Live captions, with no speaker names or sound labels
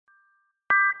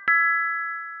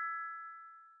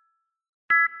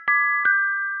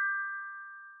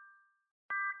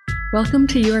Welcome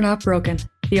to You Are Not Broken,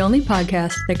 the only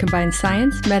podcast that combines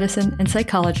science, medicine, and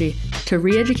psychology to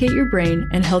re-educate your brain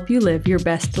and help you live your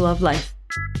best love life.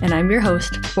 And I'm your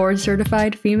host,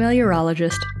 board-certified female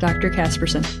urologist, Dr.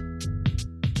 Casperson.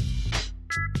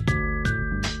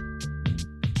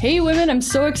 Hey women, I'm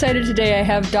so excited today. I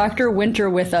have Dr.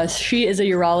 Winter with us. She is a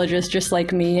urologist just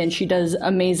like me, and she does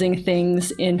amazing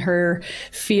things in her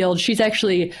field. She's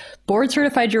actually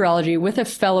board-certified urology with a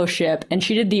fellowship, and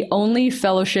she did the only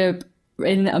fellowship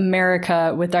in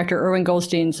America with Dr. Irwin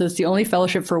Goldstein. So it's the only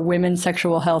fellowship for women's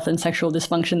sexual health and sexual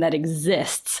dysfunction that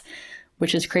exists,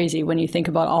 which is crazy when you think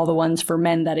about all the ones for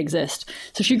men that exist.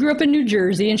 So she grew up in New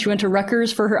Jersey and she went to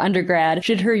Rutgers for her undergrad.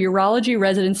 She did her urology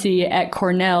residency at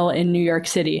Cornell in New York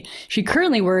City. She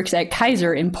currently works at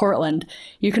Kaiser in Portland.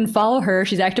 You can follow her.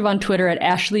 She's active on Twitter at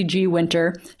Ashley G.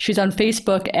 Winter. She's on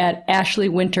Facebook at Ashley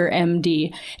Winter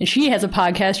MD. And she has a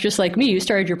podcast just like me. You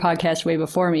started your podcast way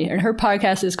before me. And her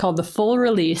podcast is called The Full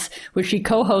Release, which she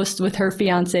co-hosts with her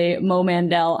fiance, Mo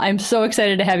Mandel. I'm so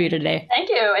excited to have you today. Thank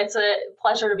you. It's a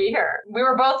pleasure to be here. We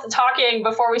were both talking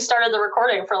before we started the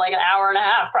recording for like an hour and a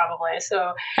half, probably.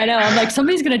 So I know. I'm like,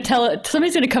 somebody's gonna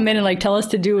come in and like tell us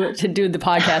to do the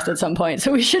podcast at some point.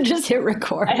 So we should just hit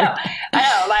record. I know.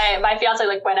 My fiance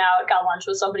like went out, got lunch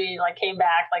with somebody, like came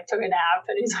back, like took a nap,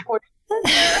 and he's like, "What?"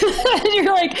 And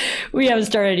you're like, we haven't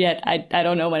started yet. I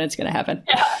don't know when it's gonna happen.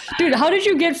 Yeah. Dude, how did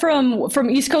you get from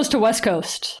East Coast to West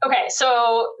Coast? Okay,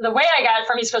 so the way I got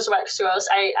from East Coast to West Coast,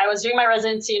 I was doing my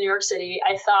residency in New York City.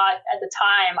 I thought at the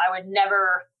time I would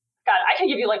never. God, I can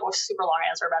give you like a super long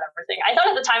answer about everything. I thought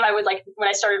at the time I would like, when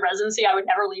I started residency, I would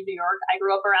never leave New York. I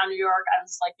grew up around New York. I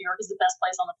was like, New York is the best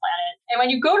place on the planet. And when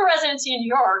you go to residency in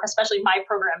New York, especially my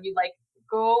program, you like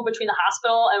go between the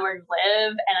hospital and where you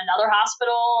live and another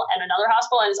hospital, and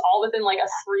it's all within like a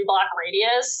 3-block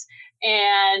radius.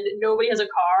 And nobody has a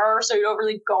car, so you don't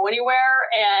really go anywhere.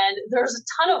 And there's a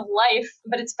ton of life,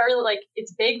 but it's very like,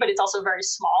 it's big, but it's also very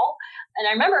small. And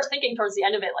I remember thinking towards the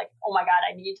end of it, like, oh my God,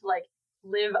 I need to like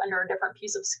live under a different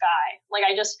piece of sky. Like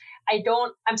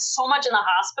I'm so much in the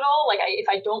hospital. Like if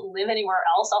I don't live anywhere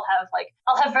else,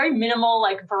 I'll have very minimal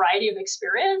like variety of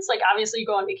experience. Like obviously you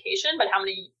go on vacation, but how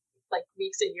many like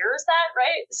weeks a year is that,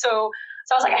 right? So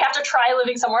I was like, I have to try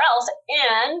living somewhere else.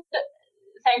 And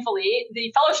thankfully, the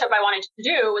fellowship I wanted to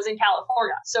do was in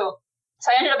California. So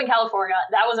I ended up in California.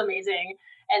 That was amazing.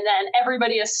 And then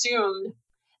everybody assumed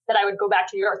that I would go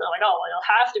back to New York. They're like, oh, well, you'll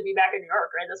have to be back in New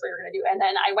York, right? That's what you're going to do. And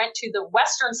then I went to the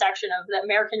Western section of the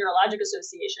American Urologic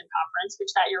Association conference,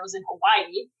 which that year was in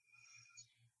Hawaii.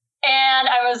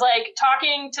 And I was like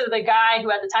talking to the guy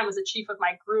who at the time was the chief of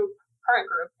my current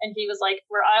group. And he was like,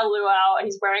 we're at a luau, and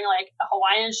he's wearing like a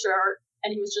Hawaiian shirt.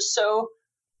 And he was just so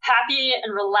happy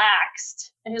and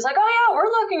relaxed. And he was like, oh yeah, we're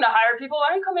looking to hire people. Why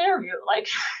don't you come interview? Like,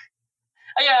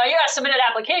 you got to submit an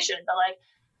application. But like,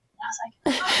 I was like,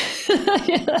 oh.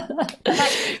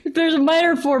 Yeah. There's a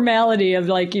minor formality of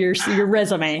like your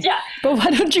resume. Yeah. But why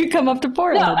don't you come up to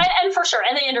Portland? No, and for sure.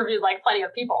 And they interviewed like plenty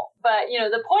of people. But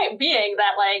the point being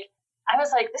that like, I was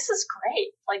like, this is great.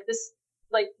 Like this,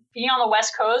 like being on the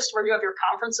West Coast where you have your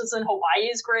conferences in Hawaii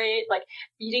is great. Like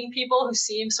meeting people who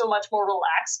seem so much more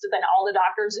relaxed than all the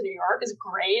doctors in New York is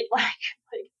great.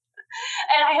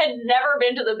 And I had never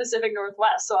been to the Pacific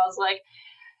Northwest. So I was like,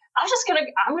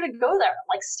 I'm gonna go there,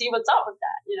 like see what's up with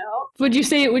that, Would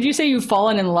you say you've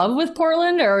fallen in love with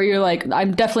Portland, or are you like,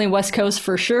 I'm definitely West Coast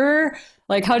for sure?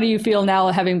 Like, how do you feel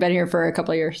now having been here for a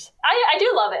couple of years? I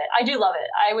do love it.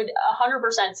 I would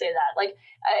 100% say that. Like,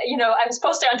 I was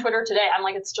posting on Twitter today. I'm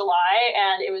like, it's July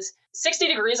and it was 60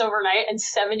 degrees overnight and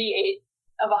 78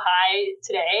 of a high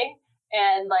today,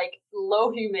 and like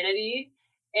low humidity,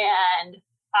 and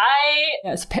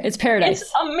it's paradise.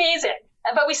 It's amazing.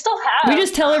 But we still have. We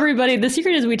just tell everybody. The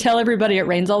secret is we tell everybody it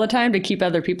rains all the time to keep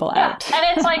other people out. And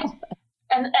it's like,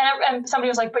 and somebody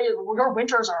was like, but your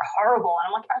winters are horrible. And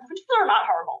I'm like, our winters are not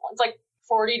horrible. It's like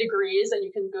 40 degrees and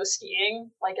you can go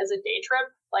skiing like as a day trip.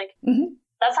 Like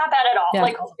That's not bad at all. Yeah.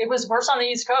 Like it was worse on the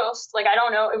East Coast. Like, I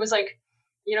don't know. It was like,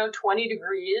 20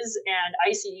 degrees and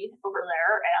icy over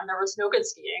there, and there was no good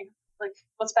skiing. Like,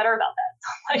 what's better about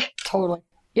that? Like, totally.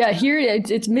 Yeah, here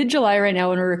it's mid-July right now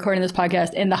when we're recording this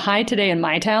podcast, and the high today in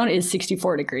my town is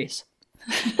 64 degrees.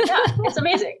 Yeah, it's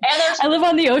amazing. And I live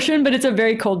on the ocean, but it's a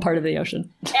very cold part of the ocean.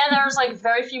 And there's like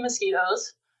very few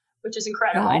mosquitoes, which is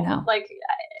incredible. Oh, I know. Like,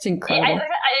 it's incredible.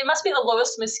 It must be the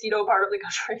lowest mosquito part of the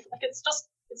country. Like, it's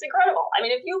incredible. I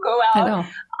mean, if you go out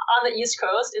on the East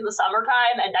Coast in the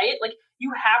summertime at night, like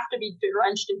you have to be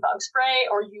drenched in bug spray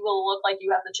or you will look like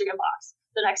you have the chicken pox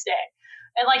the next day.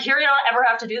 And like here, you don't ever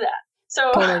have to do that. So,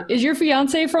 totally. Is your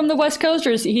fiance from the West Coast,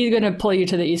 or is he going to pull you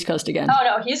to the East Coast again? Oh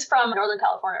no, he's from Northern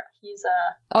California. He's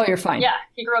Oh, you're fine. Yeah,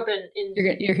 he grew up in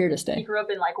you're here to stay. He grew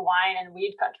up in like wine and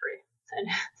weed country. And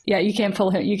yeah, you can't pull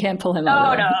him. You can't pull him no,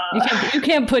 out. No, you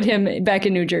can't put him back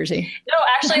in New Jersey. No,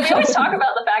 actually, we always talk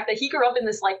about the fact that he grew up in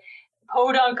this like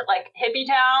podunk like hippie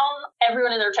town.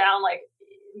 Everyone in their town like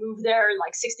moved there in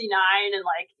like 69 and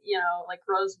like, you know, like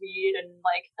grows weed and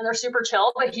they're super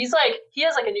chill, but he has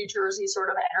like a New Jersey sort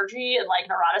of energy and like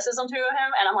neuroticism to him,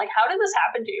 and I'm like, how did this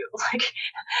happen to you?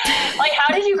 Like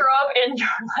how did you grow up in your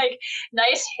like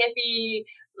nice hippie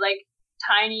like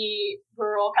tiny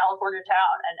rural California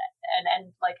town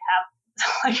and like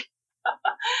have like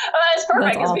it's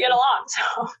perfect because we get along.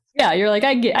 So yeah, you're like,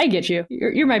 I get you.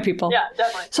 You're my people. Yeah,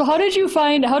 definitely. So how did you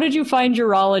find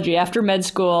urology after med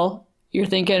school? You're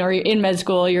thinking, or in med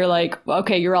school, you're like,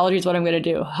 okay, urology is what I'm going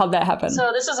to do. How'd that happen?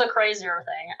 So this is a crazier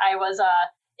thing. I was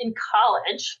in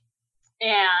college,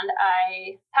 and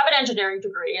I have an engineering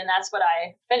degree, and that's what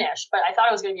I finished. But I thought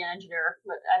I was going to be an engineer.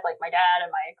 Like my dad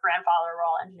and my grandfather were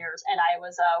all engineers, and I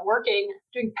was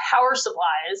doing power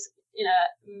supplies in a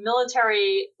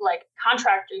military like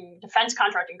defense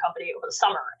contracting company over the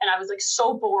summer. And I was like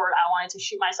so bored, I wanted to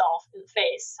shoot myself in the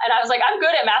face. And I was like, I'm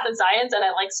good at math and science and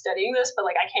I like studying this, but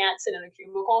like I can't sit in a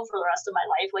cubicle for the rest of my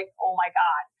life. Like, oh my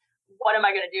God, what am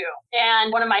I going to do?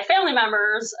 And one of my family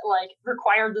members like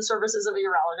required the services of a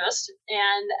urologist.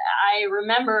 And I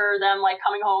remember them like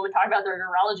coming home and talking about their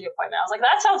urology appointment. I was like,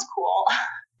 that sounds cool.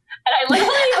 And I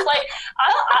literally was like,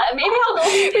 maybe I'll go.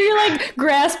 Were you like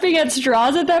grasping at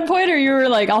straws at that point, or you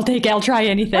were like, I'll try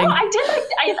anything? No, I did.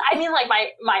 I mean, like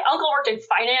my uncle worked in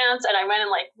finance, and I went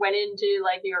into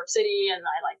like New York City, and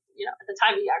I like, you know, at the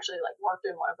time he actually like worked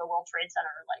in one of the World Trade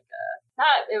Center, like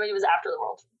it was after the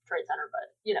World Trade Center,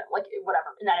 but you know, like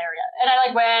whatever in that area. And I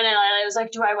like went and I was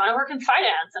like, do I want to work in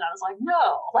finance? And I was like,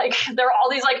 no. Like there are all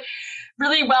these like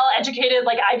really well-educated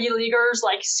like Ivy Leaguers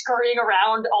like scurrying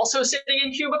around, also sitting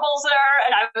in cubicles there,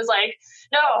 and I was like,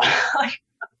 no. Like,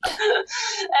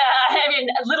 I mean,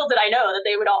 little did I know that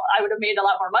I would have made a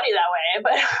lot more money that way,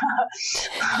 but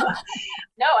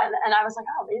no. And I was like,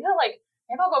 oh, maybe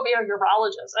I'll go be a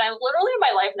urologist. And I literally in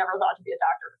my life never thought to be a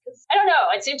doctor. Because I don't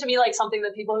know. It seemed to me like something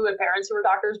that people who had parents who were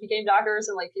doctors became doctors,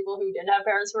 and like people who didn't have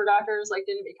parents who were doctors like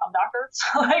didn't become doctors.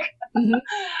 Like,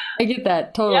 I get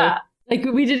that totally. Yeah. Like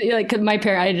we did, like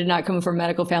I did not come from a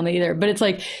medical family either, but it's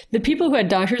like the people who had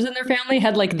doctors in their family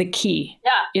had like the key.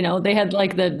 Yeah. You know, they had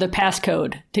like the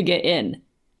passcode to get in.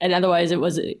 And otherwise it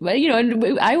was, you know,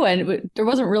 and I went, there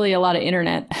wasn't really a lot of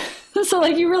internet. So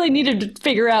like you really needed to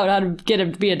figure out how to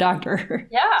be a doctor.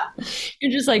 Yeah.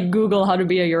 You just like Google how to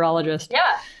be a urologist.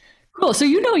 Yeah. Cool. So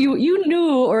you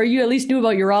knew, or you at least knew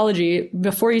about urology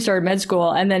before you started med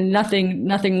school, and then nothing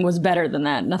was better than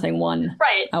that. Nothing won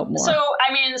out more. So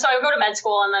I would go to med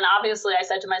school, and then obviously I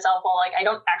said to myself, well, like I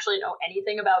don't actually know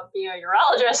anything about being a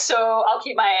urologist, so I'll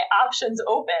keep my options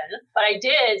open. But I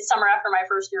did summer after my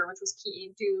first year, which was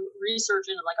key, do research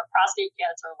into like a prostate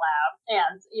cancer lab,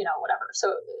 and you know whatever.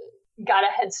 So got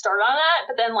a head start on that.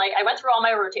 But then like I went through all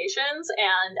my rotations,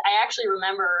 and I actually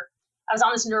remember I was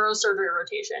on this neurosurgery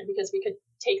rotation because we could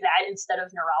take that instead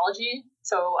of neurology.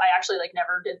 So I actually like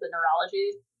never did the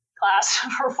neurology class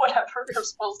or whatever you're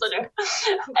supposed to do.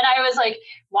 And I was like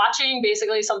watching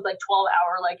basically some like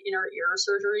 12-hour like inner ear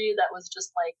surgery that was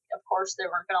just like, of course they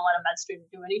weren't going to let a med student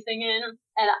do anything in.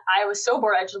 And I was so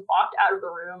bored. I just walked out of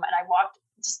the room, and I walked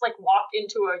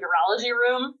into a urology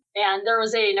room, and there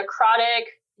was a necrotic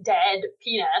dead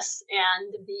penis,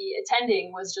 and the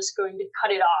attending was just going to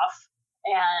cut it off.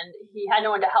 And he had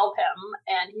no one to help him.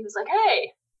 And he was like,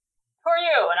 hey, who are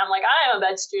you? And I'm like, I am a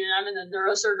med student. I'm in the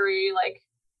neurosurgery like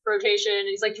rotation. And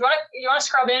he's like, do you want to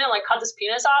scrub in and like cut this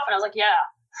penis off? And I was like, yeah.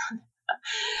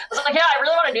 I was like, yeah, I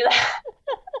really want to do that.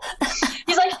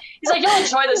 He's like, you'll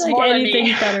enjoy this like more than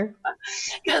me. Better.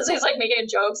 Because he's like making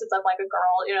jokes. It's like a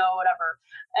girl, you know, whatever.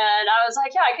 And I was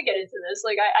like, yeah, I could get into this.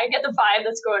 Like, I get the vibe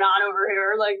that's going on over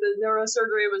here. Like, the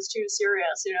neurosurgery was too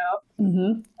serious, you know?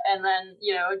 Mm-hmm. And then,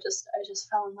 you know, I just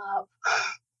fell in love.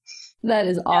 That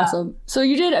is awesome. Yeah. So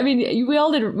you did, I mean,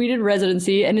 we did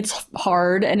residency, and it's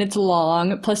hard and it's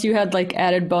long. Plus you had like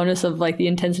added bonus of like the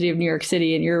intensity of New York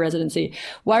City in your residency.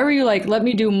 Why were you like, let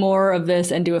me do more of this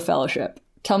and do a fellowship?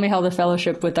 Tell me how the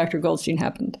fellowship with Dr. Goldstein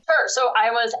happened. Sure. So I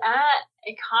was at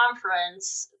a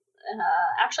conference.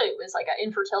 Actually, it was like an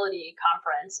infertility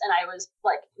conference, and I was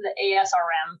like the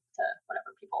ASRM to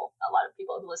whatever a lot of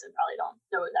people who listen probably don't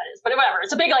know what that is, but whatever.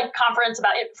 It's a big like conference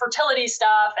about fertility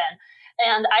stuff,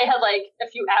 And I had like a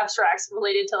few abstracts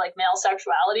related to like male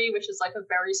sexuality, which is like a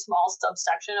very small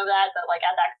subsection of that like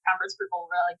at that conference people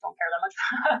really like don't care that much.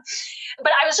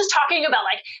 But I was just talking about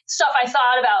like stuff I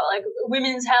thought about like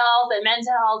women's health and men's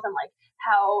health and like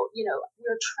how,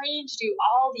 we're trained to do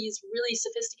all these really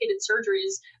sophisticated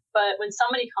surgeries. But when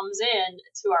somebody comes in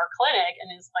to our clinic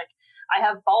and is like, I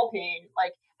have ball pain,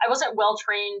 like I wasn't well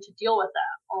trained to deal with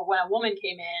that. Or when a woman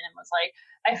came in and was like,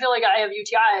 I feel like I have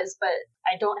UTIs, but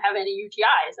I don't have any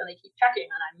UTIs, and they keep checking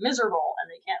and I'm miserable and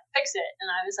they can't fix it.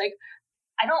 And I was like,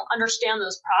 I don't understand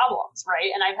those problems, right?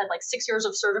 And I've had like 6 years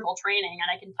of surgical training and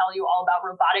I can tell you all about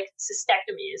robotic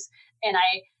cystectomies. And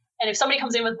if somebody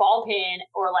comes in with ball pain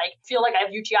or like feel like I have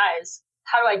UTIs,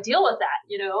 how do I deal with that,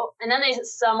 And then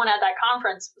someone at that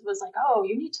conference was like, oh,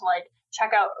 you need to like check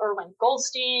out Irwin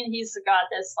Goldstein. He's got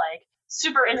this like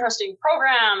super interesting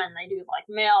program and they do like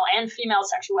male and female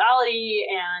sexuality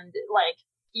and like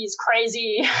he's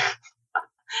crazy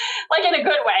like in a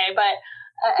good way, but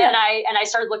and I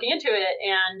started looking into it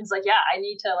and it's like, yeah, I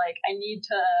need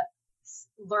to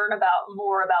learn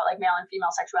more about like male and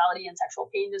female sexuality and sexual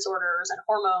pain disorders and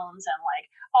hormones and like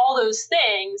all those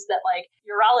things that like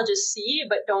urologists see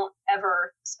but don't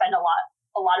ever spend a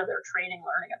lot of their training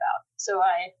learning about. So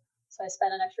I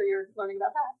spent an extra year learning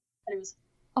about that, and it was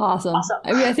awesome.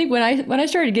 I mean, I think when I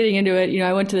started getting into it,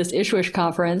 I went to this ISWISH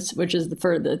conference, which is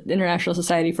for the International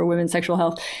Society for Women's Sexual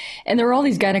Health, and there were all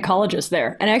these gynecologists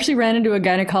there. And I actually ran into a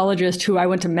gynecologist who I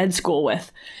went to med school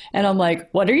with, and I'm like,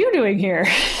 "What are you doing here?"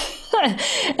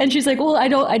 And she's like, well, I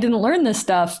didn't learn this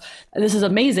stuff. This is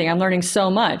amazing. I'm learning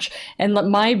so much. And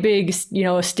my big,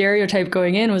 stereotype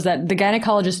going in was that the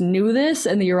gynecologist knew this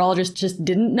and the urologist just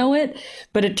didn't know it.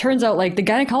 But it turns out like the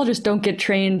gynecologists don't get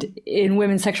trained in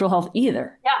women's sexual health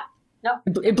either. Yeah.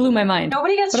 No. It blew my mind.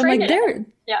 Nobody gets trained. But I'm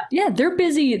like, they're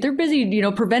busy. They're busy,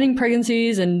 preventing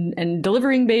pregnancies and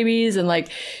delivering babies and like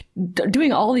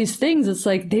doing all these things. It's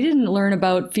like they didn't learn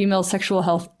about female sexual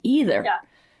health either. Yeah.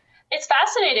 It's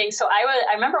fascinating. So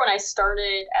I remember when I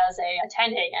started as a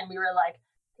attending and we were like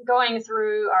going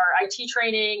through our IT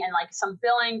training and like some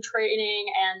billing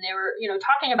training, and they were,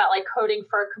 talking about like coding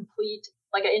for a complete,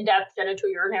 like an in-depth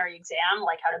genitourinary exam,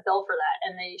 like how to bill for that.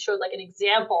 And they showed like an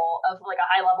example of like a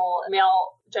high level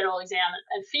male genital exam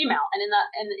and female. And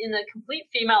in the complete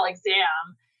female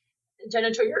exam,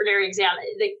 genitourinary exam,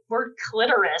 the word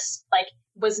clitoris like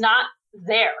was not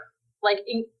there. Like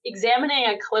examining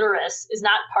a clitoris is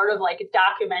not part of like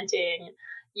documenting,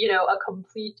 a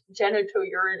complete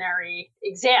genitourinary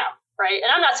exam, right?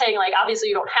 And I'm not saying like, obviously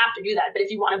you don't have to do that, but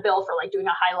if you want to bill for like doing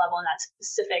a high level and that's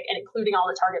specific and including all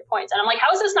the target points. And I'm like,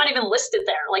 how is this not even listed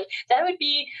there? Like that would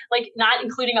be like not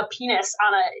including a penis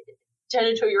on a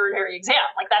genitourinary exam.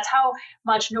 Like that's how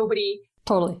much nobody.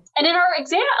 Totally. And in our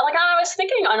exam, like I was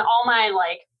thinking on all my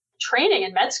like training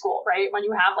in med school, right? When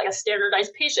you have like a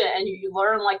standardized patient and you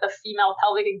learn like the female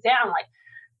pelvic exam, like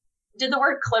did the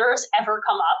word clitoris ever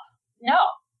come up? No,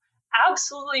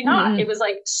 absolutely not. Mm-hmm. It was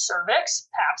like cervix,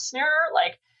 pap smear,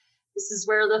 like this is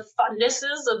where the fundus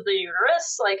is of the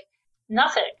uterus, like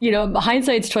nothing.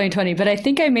 Hindsight's 2020, but I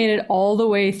think I made it all the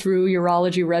way through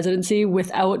urology residency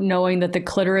without knowing that the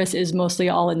clitoris is mostly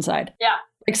all inside. Yeah.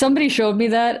 Like somebody showed me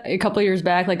that a couple of years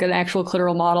back, like an actual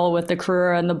clitoral model with the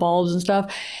crura and the bulbs and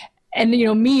stuff. And,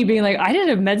 me being like, I did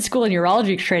a med school and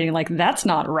urology training, like, that's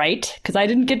not right. Because I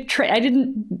didn't I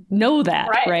didn't know that,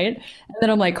 right? And then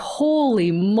I'm like,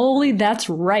 holy moly, that's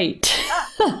right.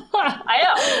 I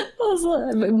know. It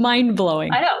was mind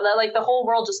blowing. I know. That, like, the whole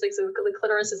world just thinks of the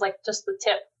clitoris is like just the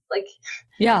tip. Like,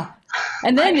 yeah.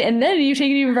 And then you take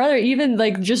it even further, even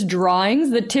like just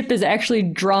drawings, the tip is actually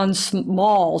drawn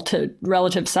small to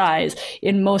relative size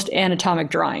in most anatomic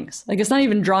drawings. Like, it's not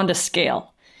even drawn to scale.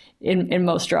 In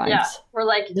most drawings. Yeah, we're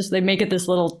like they make it this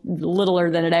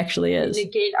littler than it actually is.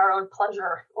 Negate our own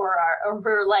pleasure, or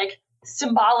we're like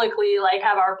symbolically like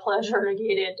have our pleasure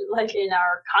negated, like in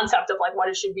our concept of like what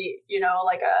it should be.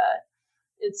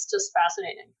 It's just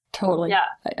fascinating. Totally. Yeah.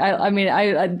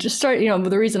 I just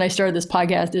the reason I started this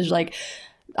podcast is like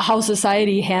how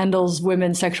society handles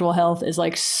women's sexual health is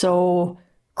like so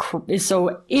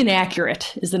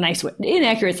inaccurate is the nice way.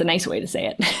 Inaccurate is the nice way to say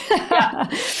it. Yeah.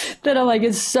 That I'm like,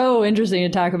 it's so interesting to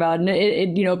talk about. And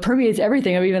it permeates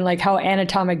everything of even like how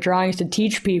anatomic drawings to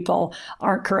teach people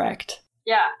aren't correct.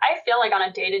 Yeah. I feel like on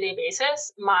a day-to-day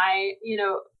basis, my,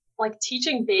 like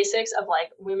teaching basics of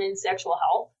like women's sexual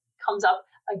health comes up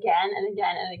again and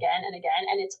again and again and again.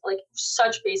 And it's like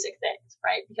such basic things,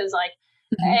 right? Because like,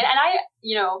 mm-hmm. and I,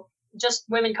 just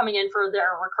women coming in for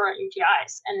their recurrent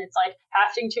UTIs. And it's like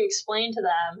having to explain to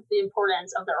them the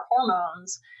importance of their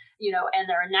hormones, and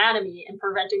their anatomy in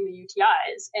preventing the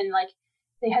UTIs. And like,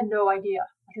 they had no idea.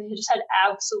 Like, they just had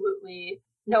absolutely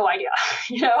no idea,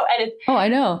 you know? And it, Oh, I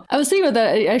know. I was thinking about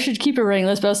that. I should keep a running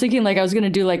list, but I was thinking like I was going to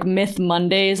do like Myth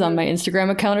Mondays on my Instagram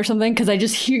account or something, because I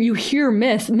just hear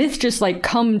myths just like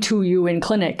come to you in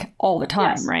clinic all the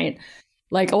time, Yes. right?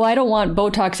 Like, oh, I don't want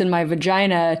Botox in my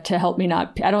vagina to help me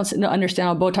not, I don't understand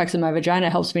how Botox in my vagina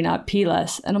helps me not pee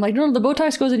less. And I'm like, no, the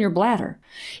Botox goes in your bladder,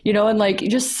 you know, and like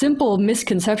just simple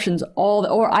misconceptions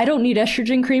or I don't need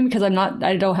estrogen cream because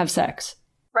I don't have sex.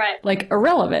 right. Like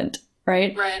irrelevant,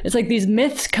 right? Right. It's like these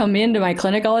myths come into my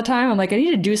clinic all the time. I'm like, I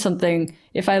need to do something.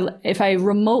 If I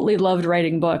remotely loved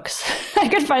writing books, I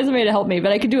could find somebody to help me,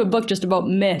 but I could do a book just about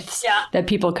myths that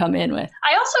people come in with.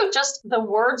 I also just the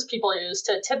words people use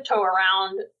to tiptoe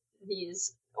around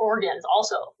these organs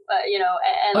also, you know,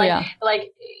 and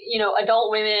like, you know,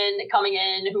 adult women coming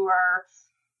in who are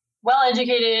well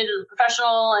educated and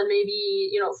professional and maybe,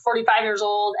 you know, 45 years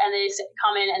old, and they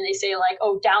come in and they say like,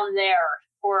 oh, down there,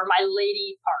 or my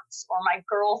lady parts, or my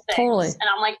girl things. Totally. And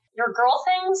I'm like, your girl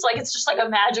things? Like, it's just like a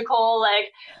magical,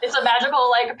 like, it's a magical,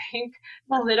 like, pink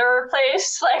glitter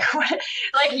place. Like,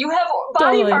 like you have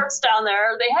body parts down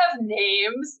there. They have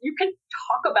names. You can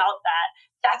talk about that.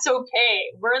 That's okay.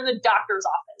 We're in the doctor's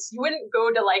office. You wouldn't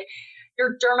go to, like,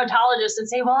 your dermatologist and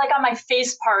say, well, like on my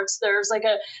face parts, there's like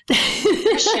a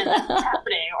condition that's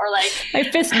happening, or like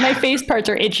my face parts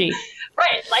are itchy.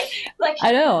 Right. Like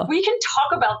I know. We can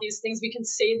talk about these things. We can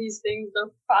say these things, they're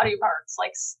body parts.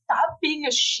 Like, stop being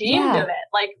ashamed of it.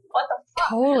 Like, what the fuck?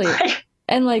 Totally. Like,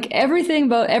 and like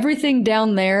everything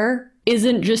down there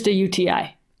isn't just a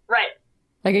UTI. Right.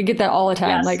 Like I get that all the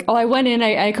time. Yes. Like, oh, I went in,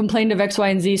 I complained of X, Y,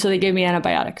 and Z, so they gave me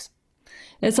antibiotics.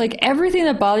 It's like everything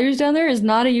that bothers you down there is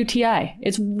not a UTI.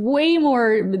 It's way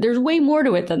more. There's way more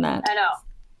to it than that. I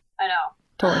know.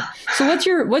 Totally. So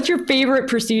what's your favorite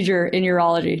procedure in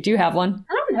urology? Do you have one?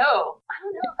 I don't know.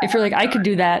 If you're like, I could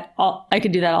do that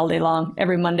all day long,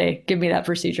 every Monday. Give me that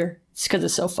procedure. It's because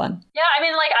it's so fun. Yeah, I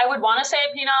mean, like, I would want to say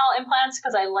penile implants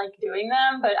because I like doing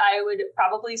them, but I would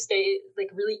probably say like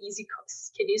really easy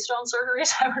kidney stone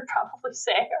surgeries. I would probably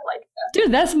say, or like,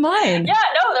 dude, that's mine. Yeah,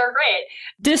 no, they're great.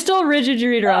 Distal rigid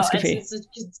ureteroscopy.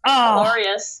 It's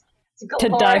glorious. It's glorious. To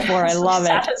die for. I love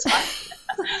it.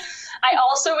 I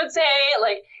also would say,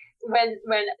 like, when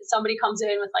somebody comes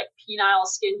in with like penile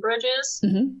skin bridges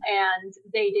and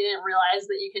they didn't realize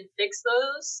that you can fix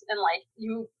those, and like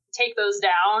you take those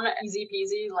down, easy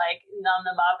peasy, like numb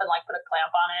them up and like put a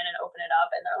clamp on it and open it up,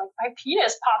 and they're like, my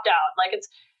penis popped out. Like,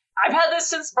 I've had this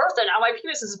since birth, and now my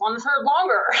penis is 1/3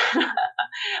 longer.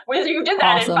 When you did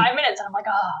that in 5 minutes, and I'm like,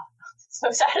 oh,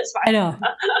 so satisfying. I know,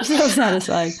 so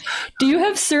satisfying. Do you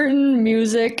have certain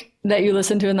music that you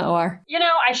listen to in the OR? You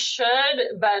know, I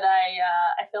should, but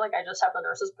I feel like I just have the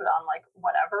nurses put on like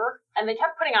whatever. And they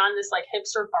kept putting on this like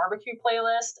hipster barbecue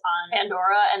playlist on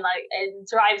Pandora, and like it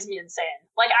drives me insane.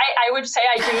 Like I would say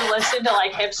I do listen to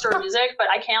like hipster music, but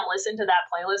I can't listen to that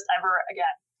playlist ever again.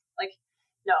 Like,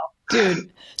 no.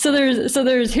 Dude. So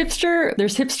there's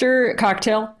hipster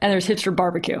cocktail and there's hipster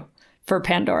barbecue for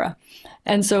Pandora.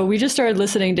 And so we just started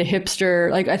listening to hipster,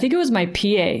 like I think it was my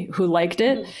PA who liked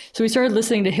it. So we started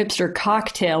listening to hipster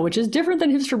cocktail, which is different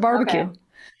than hipster barbecue. Okay.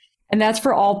 And that's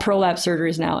for all prolapse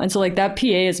surgeries now. And so like that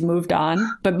PA has moved on,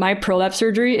 but my prolapse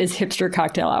surgery is hipster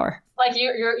cocktail hour. Like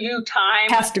you time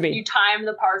has to be. You time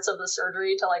the parts of the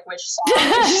surgery to like which song.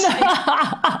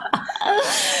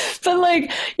 But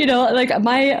like, you know, like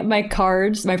my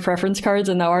cards, my preference cards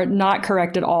in the are not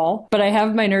correct at all. But I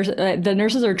have my the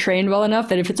nurses are trained well enough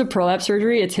that if it's a prolapse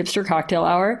surgery, it's hipster cocktail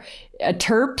hour.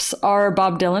 Terps are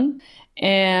Bob Dylan,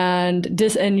 and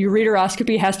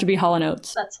ureteroscopy has to be Hall &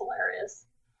 Oates. That's hilarious.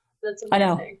 That's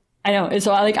amazing. I know.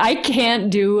 So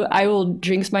I will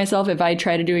jinx myself if I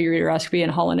try to do a ureteroscopy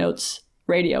and Hall & Oates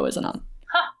radio isn't on.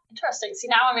 Huh. Interesting. See,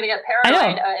 now I'm going to get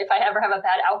paranoid. If I ever have a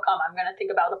bad outcome, I'm going to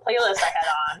think about the playlist I had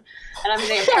on, and I'm going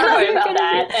to get paranoid about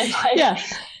that. And like, yeah.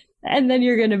 And then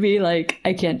you're going to be like,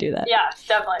 I can't do that. Yeah,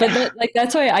 definitely. But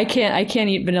that's why I can't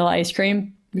eat vanilla ice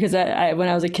cream, because I when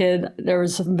I was a kid, there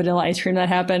was some vanilla ice cream that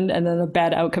happened, and then a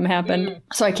bad outcome happened.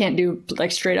 So I can't do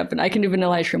like straight up, and I can do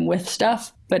vanilla ice cream with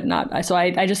stuff, but not. So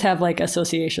I just have like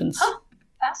associations. Huh.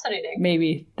 Fascinating.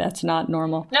 Maybe that's not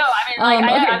normal. No, I mean,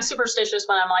 like I'm superstitious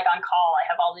when I'm like on call. I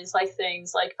have all these like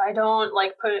things, like if I don't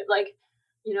like put like,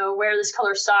 you know, wear this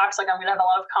color socks, like I'm gonna have a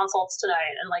lot of consults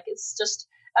tonight, and like it's just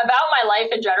about my life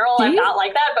in general. I'm not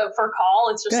like that, but for call,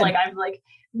 it's just like I'm like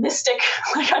mystic,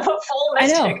 like I'm a full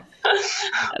mystic. I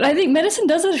know. I think medicine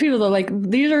does this to people though. Like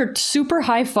these are super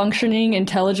high functioning,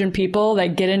 intelligent people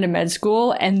that get into med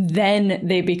school and then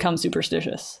they become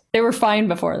superstitious. They were fine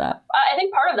before that. I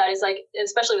think part of that is like,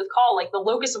 especially with call, like the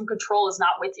locus of control is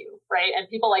not with you, right? And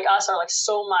people like us are like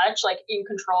so much like in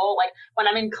control. Like when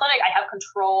I'm in clinic, I have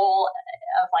control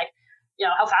of like, you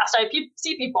know, how fast I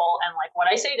see people and like what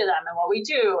I say to them and what we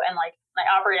do. And like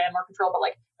I operate, I have more control. But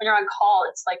like when you're on call,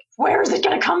 it's like, where is it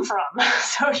going to come from?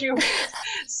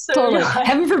 Totally. Like,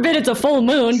 heaven forbid it's a full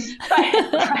moon.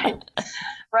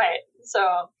 Right.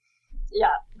 So, yeah.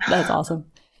 That's awesome.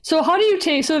 So how do you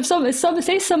take, so if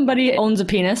say somebody owns a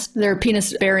penis, they're a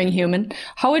penis bearing human,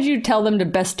 how would you tell them to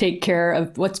best take care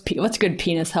of what's good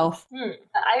penis health?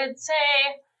 I would say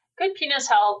good penis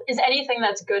health is anything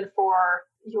that's good for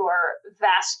your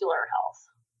vascular health,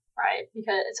 right?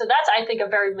 So that's, I think, a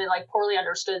very like poorly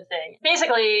understood thing.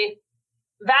 Basically,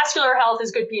 vascular health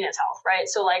is good penis health, right?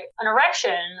 So like an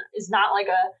erection is not like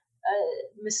a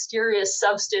mysterious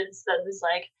substance that is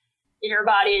like in your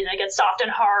body and it gets soft and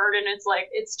hard and it's like,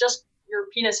 it's just your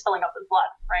penis filling up with blood,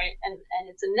 right? And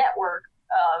it's a network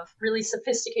of really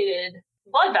sophisticated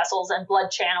blood vessels and blood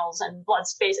channels and blood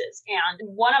spaces. And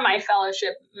one of my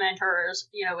fellowship mentors,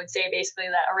 you know, would say basically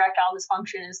that erectile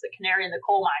dysfunction is the canary in the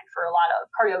coal mine for a lot of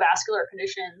cardiovascular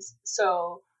conditions.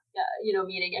 So, you know,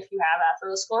 meaning if you have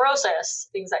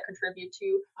atherosclerosis, things that contribute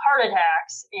to heart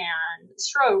attacks and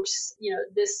strokes, you know,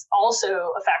 this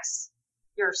also affects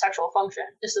your sexual function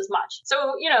just as much.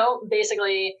 So, you know,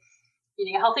 basically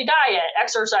eating a healthy diet,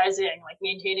 exercising, like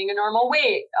maintaining a normal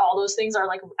weight, all those things are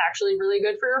like actually really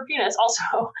good for your penis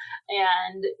also.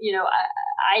 And, you know,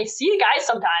 I see guys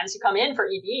sometimes who come in for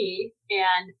ED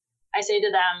and I say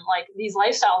to them, like, these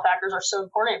lifestyle factors are so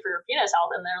important for your penis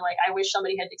health. And they're like, I wish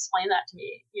somebody had explained that to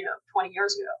me, you know, 20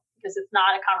 years ago, because it's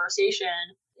not a conversation.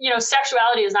 You know,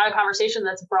 sexuality is not a conversation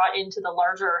that's brought into the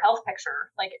larger health picture,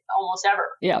 like almost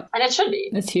ever. Yeah. And it should be.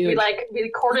 It's huge.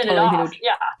 We cordon it off. Huge.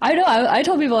 Yeah. I know. I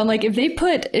told people, I'm like, if they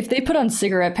put on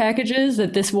cigarette packages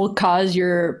that this will cause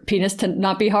your penis to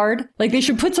not be hard, like they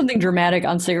should put something dramatic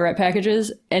on cigarette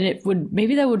packages and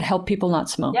maybe that would help people not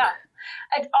smoke. Yeah.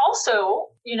 And also,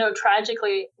 you know,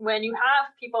 tragically, when you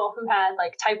have people who had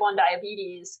like type 1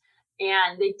 diabetes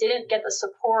and they didn't get the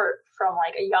support from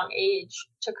like a young age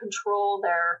to control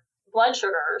their blood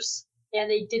sugars,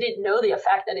 and they didn't know the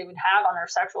effect that it would have on their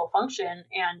sexual function.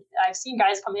 And I've seen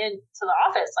guys come in to the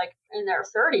office like in their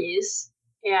 30s,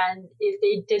 and if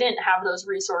they didn't have those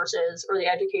resources or the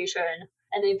education,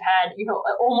 and they've had, you know,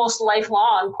 almost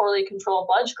lifelong poorly controlled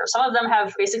blood sugar. Some of them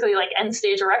have basically like end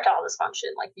stage erectile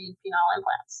dysfunction, like the penile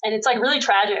implants. And it's like really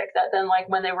tragic that then like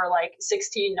when they were like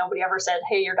 16, nobody ever said,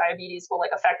 hey, your diabetes will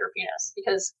like affect your penis,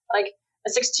 because like a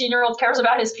 16-year-old cares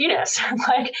about his penis.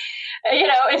 Like, you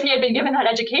know, if he had been given that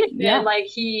education, like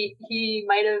he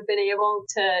might have been able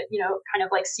to, you know, kind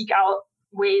of like seek out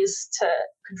ways to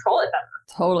control it better.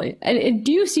 Totally. And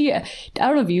do you see, I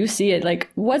don't know if you see it, like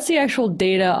what's the actual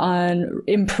data on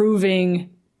improving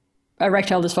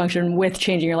erectile dysfunction with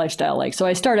changing your lifestyle? Like, so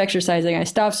I start exercising, I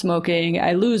stop smoking,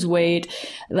 I lose weight.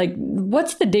 Like,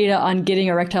 what's the data on getting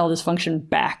erectile dysfunction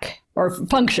back or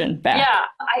function back? Yeah,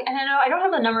 I don't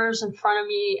have the numbers in front of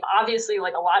me. Obviously,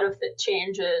 like a lot of the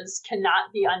changes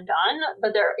cannot be undone,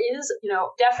 but there is, you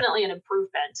know, definitely an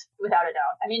improvement without a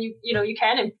doubt. I mean, you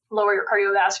can lower your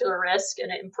cardiovascular risk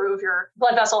and improve your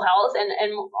blood vessel health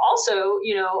and also,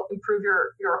 you know, improve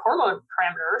your hormone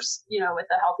parameters, you know, with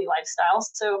a healthy lifestyle.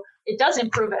 So it does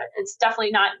improve it. It's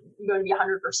definitely not going to be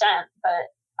 100%, but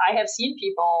I have seen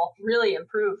people really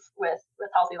improve with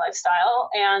healthy lifestyle.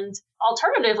 And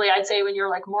alternatively, I'd say when you're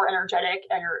like more energetic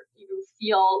and you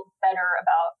feel better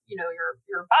about, you know,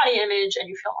 your body image and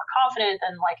you feel more confident,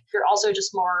 and like you're also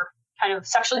just more kind of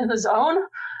sexually in the zone.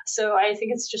 So I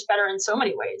think it's just better in so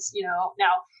many ways, you know.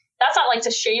 Now, that's not like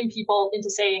to shame people into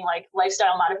saying like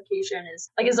lifestyle modification is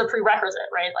a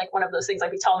prerequisite, right? Like one of those things,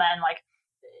 like we tell men, like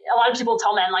a lot of people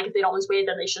tell men, like if they don't lose weight,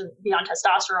 then they shouldn't be on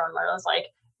testosterone. Where it's like,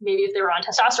 maybe if they were on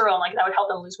testosterone, like that would help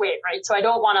them lose weight, right? So I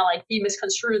don't want to like be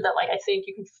misconstrued that like I think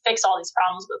you can fix all these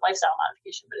problems with lifestyle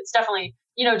modification, but it's definitely,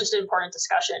 you know, just an important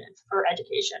discussion for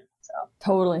education. So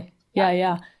totally,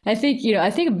 yeah. I think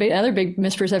another big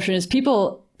misperception is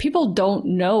people don't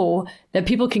know that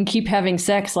people can keep having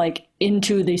sex like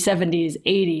into the 70s,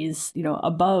 80s, you know,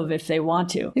 above if they want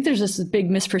to. I think there's this big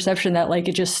misperception that like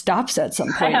it just stops at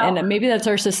some point. And maybe that's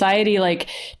our society like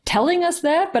telling us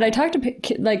that. But I talked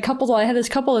to like couples, I had this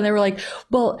couple and they were like,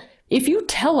 well, if you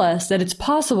tell us that it's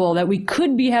possible that we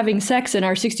could be having sex in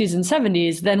our 60s and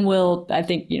 70s, then we'll, I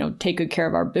think, you know, take good care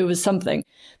of it was something.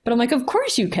 But I'm like, of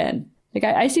course you can. Like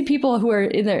I see people who are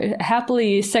in their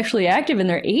happily sexually active in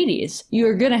their 80s.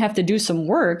 You're going to have to do some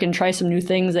work and try some new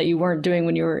things that you weren't doing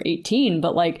when you were 18.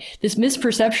 But like this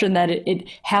misperception that it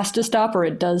has to stop or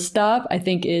it does stop, I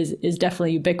think is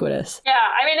definitely ubiquitous. Yeah,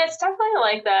 I mean, it's definitely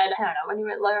like that. I don't know, when you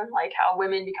learn like how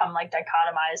women become like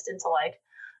dichotomized into like,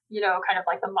 you know, kind of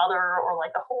like the mother or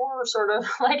like the whore sort of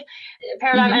like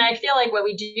paradigm. And I feel like what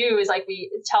we do is like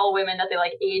we tell women that they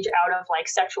like age out of like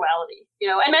sexuality, you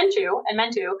know, and men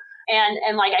too.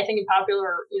 And like, I think in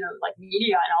popular, you know, like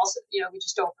media and also, you know, we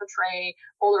just don't portray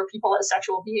older people as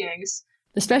sexual beings.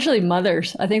 Especially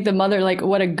mothers. I think the mother, like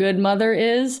what a good mother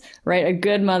is, right? A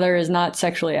good mother is not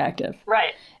sexually active.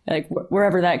 Right. Like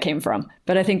wherever that came from.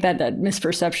 But I think that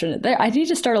misperception there, I need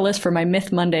to start a list for my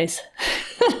Myth Mondays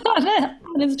on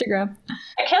Instagram.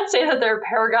 I can't say that they're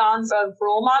paragons of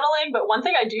role modeling, but one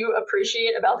thing I do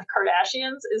appreciate about the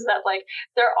Kardashians is that like,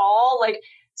 they're all like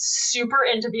super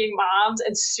into being moms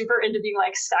and super into being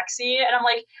like sexy. And I'm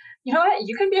like, you know what?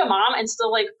 You can be a mom and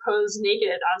still like pose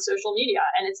naked on social media.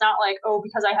 And it's not like, oh,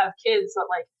 because I have kids that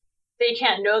like, they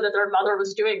can't know that their mother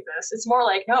was doing this. It's more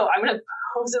like, no, I'm going to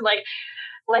pose in like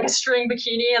a string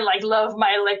bikini and like love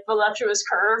my like voluptuous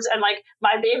curves. And like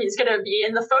my baby's going to be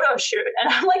in the photo shoot.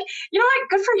 And I'm like, you know what?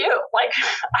 Good for you. Like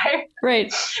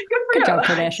right. Good job,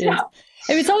 Kardashians. Yeah.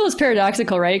 I mean, it's almost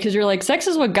paradoxical, right? Because you're like, sex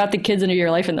is what got the kids into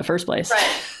your life in the first place. Right.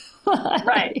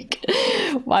 Right.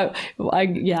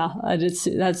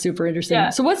 That's super interesting.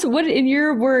 Yeah. So what in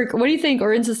your work, what do you think,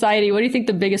 or in society, what do you think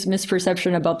the biggest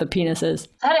misperception about the penis is?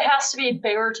 That it has to be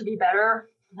bigger to be better.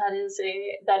 That is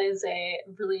a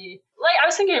really, like, I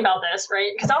was thinking about this,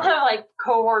 right? Because I'll have like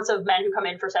cohorts of men who come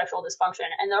in for sexual dysfunction,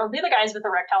 and there'll be the guys with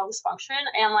erectile dysfunction,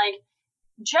 and like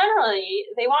generally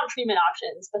they want treatment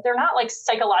options, but they're not like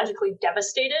psychologically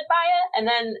devastated by it. And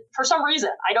then for some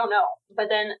reason, I don't know, but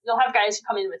then you'll have guys who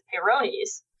come in with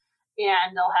Peyronie's,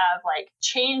 and they'll have like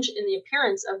change in the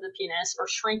appearance of the penis or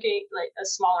shrinking, like a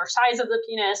smaller size of the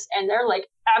penis, and they're like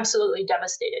absolutely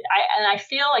devastated. I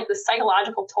feel like the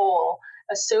psychological toll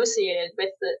associated with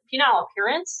the penile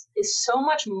appearance is so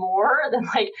much more than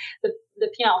like the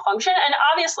penile function. And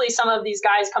obviously some of these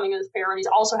guys coming in with Peyronie's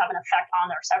also have an effect on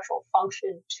their sexual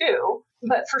function too.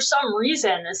 But for some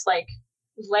reason, this like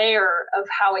layer of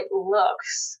how it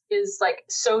looks is like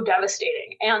so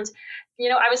devastating. And, you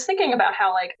know, I was thinking about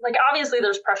how like obviously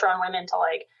there's pressure on women to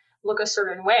like look a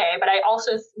certain way, but I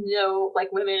also know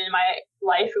like women in my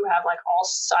life who have like all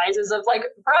sizes of like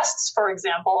breasts, for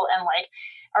example, and like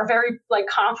are very like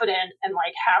confident and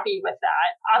like happy with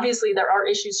that. Obviously there are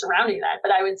issues surrounding that,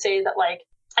 but I would say that like,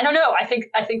 I don't know, I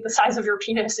think the size of your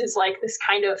penis is like this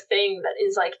kind of thing that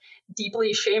is like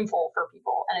deeply shameful for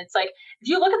people. And it's like, if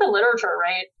you look at the literature,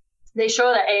 right, they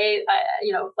show that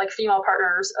you know, like female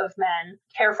partners of men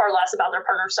care far less about their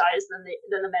partner size than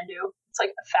the men do. It's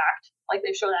like a fact. Like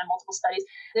they've shown that in multiple studies.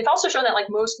 They've also shown that like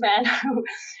most men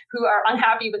who are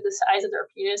unhappy with the size of their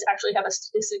penis actually have a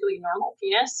statistically normal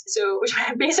penis. So which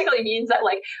basically means that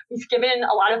like we've given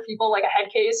a lot of people like a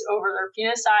head case over their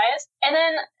penis size. And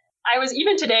then I was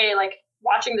even today like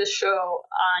watching this show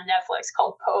on Netflix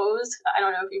called Pose. I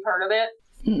don't know if you've heard of it.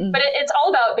 Mm-mm. But it's all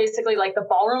about basically like the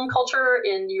ballroom culture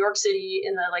in New York City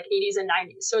in the like 80s and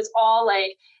 90s. So it's all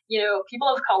like, you know, people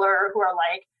of color who are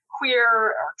like queer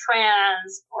or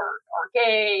trans or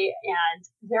gay, and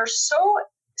they're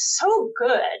so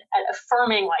good at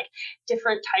affirming like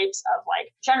different types of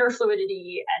like gender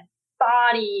fluidity and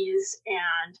bodies,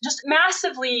 and just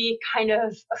massively kind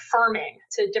of affirming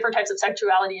to different types of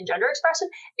sexuality and gender expression,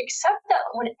 except that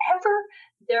whenever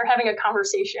they're having a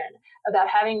conversation about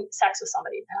having sex with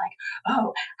somebody, they're like,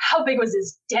 oh, how big was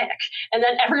his dick? And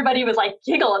then everybody would like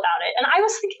giggle about it. And I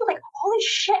was thinking like, holy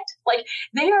shit, like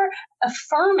they are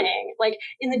affirming like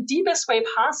in the deepest way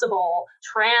possible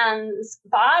trans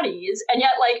bodies. And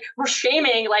yet like we're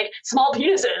shaming like small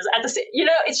penises at the same, you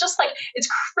know, it's just like, it's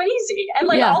crazy. And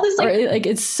like all this like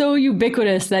it's so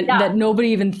ubiquitous that nobody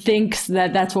even thinks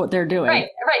that that's what they're doing. Right.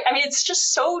 I mean, it's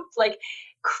just so like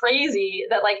crazy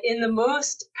that like in the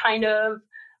most kind of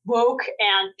woke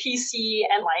and PC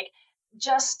and like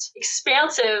just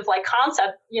expansive like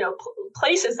concept, you know,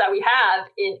 places that we have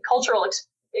in cultural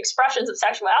expressions of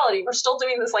sexuality, we're still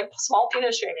doing this like small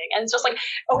penis shaming, and it's just like,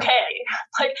 okay,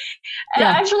 like, and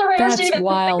I'm sure the writers didn't even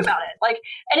think about it, like,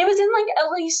 and it was in like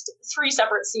at least 3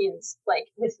 separate scenes, like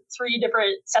with 3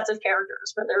 different sets of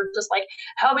characters, but they're just like,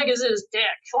 how big is his dick?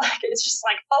 Like it's just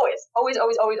like always,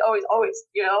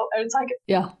 you know, and it's like,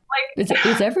 like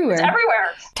it's everywhere. It's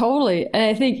everywhere. Totally. And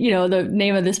I think, you know, the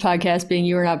name of this podcast being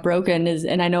You Are Not Broken is,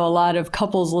 and I know a lot of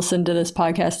couples listen to this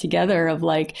podcast together, of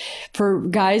like, for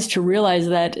guys to realize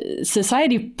that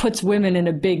society puts women in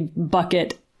a big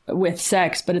bucket with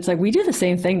sex, but it's like we do the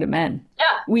same thing to men.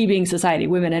 Yeah. We being society,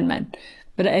 women and men.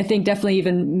 But I think definitely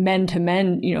even men to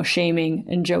men, shaming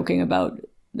and joking about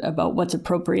what's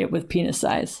appropriate with penis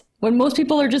size. When most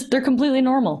people are they're completely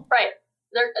normal. Right.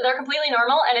 They're completely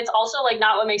normal, and it's also like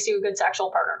not what makes you a good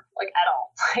sexual partner, like at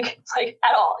all, like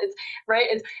at all. It's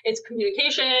right. It's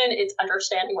communication. It's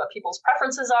understanding what people's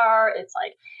preferences are. It's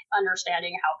like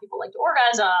understanding how people like to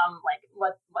orgasm, like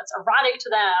what's erotic to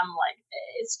them. Like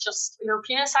it's just your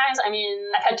penis size. I mean,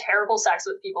 I've had terrible sex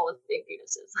with people with big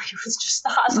penises. Like it was just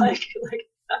not like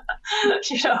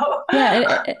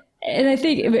Yeah. And I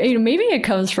think maybe it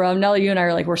comes from, now that you and I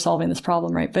are like, we're solving this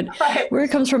problem, right? But where it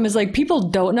comes from is like people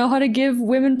don't know how to give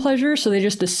women pleasure, so they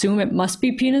just assume it must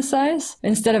be penis size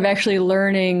instead of actually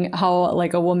learning how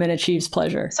like a woman achieves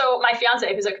pleasure. So my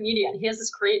fiance, who's a comedian, he has this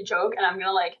great joke, and I'm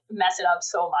gonna like mess it up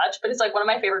so much, but it's like one of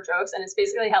my favorite jokes, and it's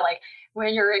basically how like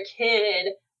when you're a kid,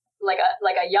 like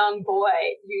a young boy,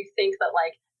 you think that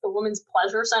like the woman's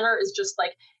pleasure center is just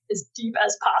like as deep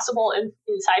as possible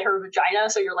inside her vagina.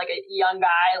 So you're like a young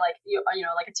guy, like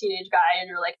like a teenage guy, and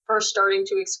you're like first starting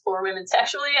to explore women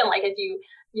sexually, and like if you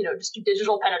just do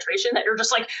digital penetration, that you're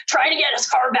just like trying to get as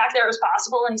far back there as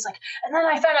possible. And he's like, and then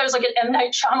I found out it was like an M.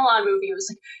 Night Shyamalan movie. It was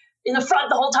like in the front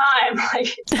the whole time,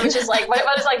 like, which is like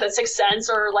what is like The Sixth Sense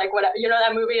or like whatever,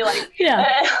 that movie, like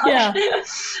yeah.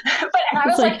 And I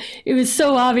was like, it was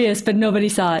so obvious, but nobody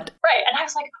saw it. Right, and I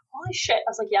was like, holy shit. I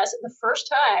was like, yes, the first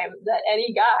time that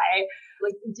any guy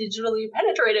like digitally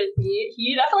penetrated me,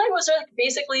 he definitely was like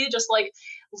basically just like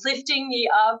lifting me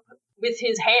up with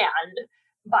his hand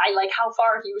by like how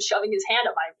far he was shoving his hand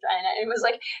up my vagina. And it was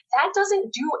like, that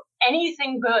doesn't do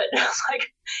anything good.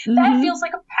 Like that feels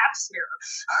like a pap smear.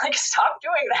 Like stop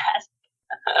doing that.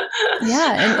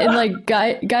 Yeah, and like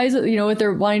guys, what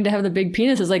they're wanting to have the big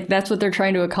penis is like that's what they're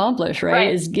trying to accomplish,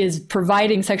 right? Is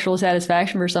providing sexual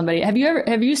satisfaction for somebody. Have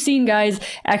you seen guys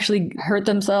actually hurt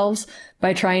themselves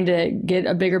by trying to get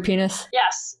a bigger penis?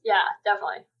 Yes, yeah,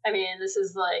 definitely. I mean, this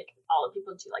is like all the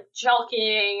people do like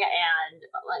jelqing, and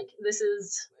like this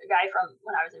is a guy from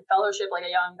when I was in fellowship, like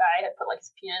a young guy had put like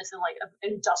his penis in like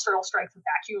an industrial strength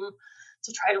vacuum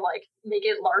to try to like make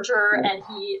it larger, and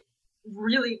he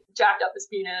really jacked up his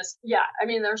penis. Yeah, I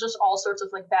mean, there's just all sorts of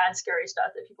like bad, scary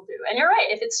stuff that people do. And you're right,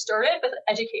 if it started with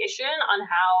education on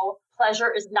how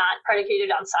pleasure is not predicated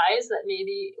on size, that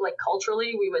maybe like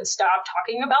culturally we would stop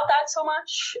talking about that so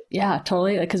much. Yeah,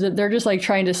 totally. Because they're just like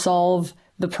trying to solve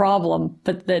the problem,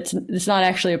 but it's not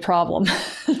actually a problem.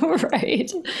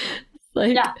 Right?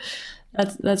 Like, yeah.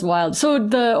 That's wild. So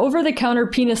the over-the-counter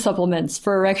penis supplements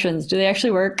for erections, do they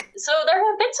actually work? So there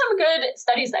have been some good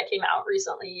studies that came out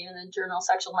recently in the journal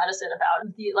Sexual Medicine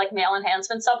about the like male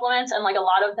enhancement supplements, and like a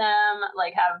lot of them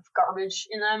like have garbage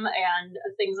in them and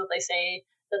things that they say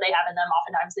that they have in them,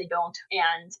 oftentimes they don't.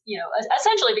 And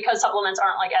essentially because supplements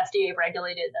aren't like FDA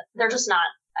regulated, they're just not.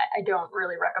 I don't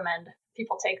really recommend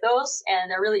people take those,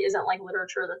 and there really isn't like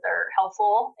literature that they're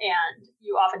helpful, and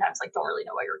you oftentimes like don't really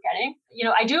know what you're getting.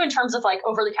 I do in terms of like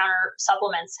over-the-counter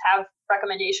supplements have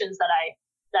recommendations that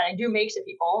I do make to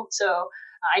people. So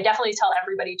I definitely tell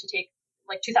everybody to take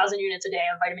like 2,000 units a day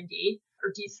of vitamin D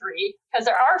or D3, because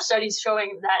there are studies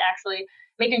showing that actually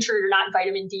making sure you're not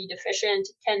vitamin D deficient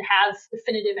can have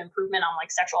definitive improvement on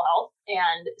like sexual health.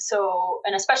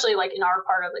 And especially like in our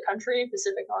part of the country,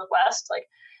 Pacific Northwest, like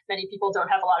many people don't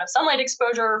have a lot of sunlight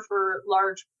exposure for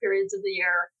large periods of the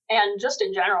year. And just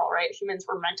in general, right? Humans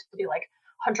were meant to be like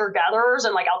hunter-gatherers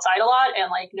and like outside a lot,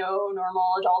 and like no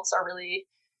normal adults are really,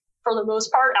 for the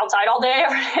most part, outside all day,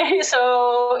 every day.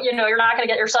 So, you're not going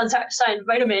to get your sunshine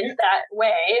vitamin that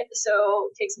way. So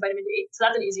take some vitamin D. So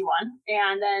that's an easy one.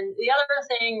 And then the other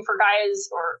thing for guys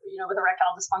or, with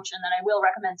erectile dysfunction, that I will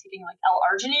recommend taking like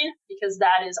L-arginine, because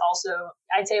that is also,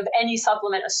 I'd say, of any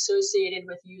supplement associated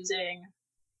with using,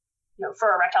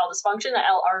 for erectile dysfunction, that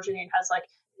L-arginine has like,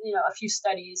 a few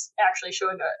studies actually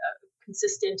showing a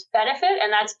consistent benefit.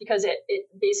 And that's because it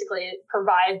basically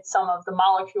provides some of the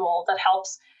molecule that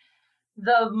helps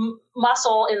the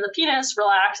muscle in the penis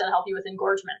relax and help you with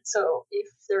engorgement. So if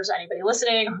there's anybody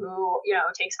listening who,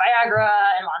 takes Viagra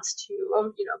and wants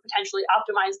to, potentially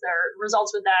optimize their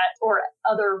results with that, or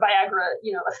other Viagra,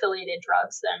 affiliated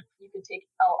drugs, then you can take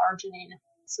L-arginine.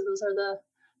 So those are the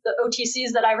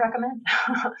OTCs that I recommend.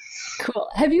 Cool.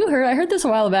 Have you heard, I heard this a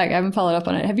while back, I haven't followed up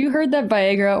on it. Have you heard that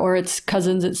Viagra or its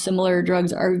cousins, its similar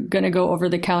drugs, are going to go over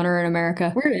the counter in America?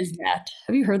 Where is that?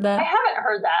 Have you heard that? I haven't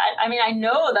heard that. I mean, I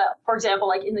know that, for example,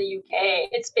 like in the UK,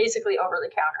 it's basically over the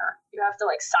counter. You have to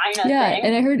like sign a thing. Yeah,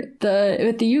 and I heard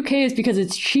with the UK is because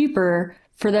it's cheaper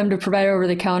for them to provide it over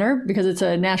the counter because it's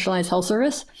a nationalized health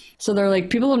service. So they're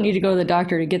like, people don't need to go to the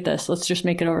doctor to get this. Let's just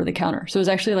make it over the counter. So it was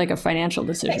actually like a financial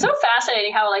decision. It's so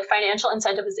fascinating how like financial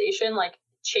incentivization like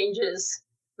changes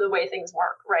the way things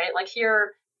work, right? Like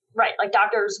here, right, like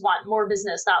doctors want more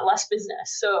business, not less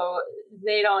business. So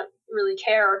they don't really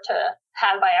care to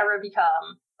have Viagra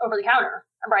become over the counter,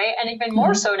 right? And even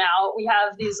more so now, we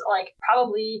have these like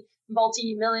probably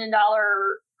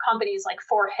multi-million-dollar companies like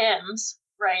For Hims,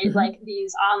 right? Like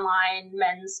these online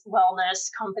men's wellness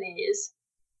companies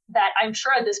that I'm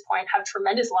sure at this point have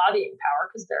tremendous lobbying power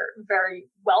because they're very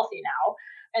wealthy now.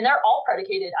 And they're all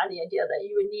predicated on the idea that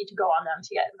you would need to go on them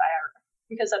to get Viagra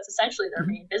because that's essentially their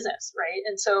main business, right?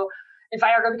 And so if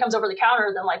Viagra becomes over the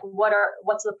counter, then like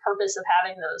what's the purpose of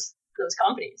having those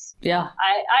companies? Yeah.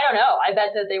 I don't know. I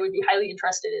bet that they would be highly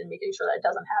interested in making sure that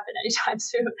doesn't happen anytime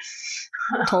soon.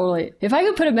 Totally. If I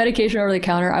could put a medication over the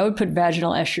counter, I would put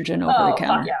vaginal estrogen over the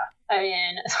counter. Fuck yeah. I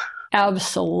mean,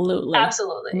 absolutely.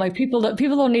 Absolutely. Like people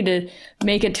don't need to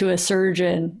make it to a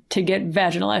surgeon to get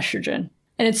vaginal estrogen.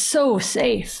 And it's so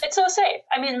safe. It's so safe.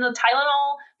 I mean, the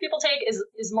Tylenol people take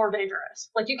is more dangerous.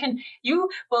 Like you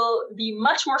will be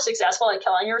much more successful at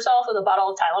killing yourself with a bottle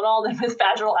of Tylenol than with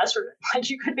vaginal estrogen. Like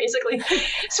you could basically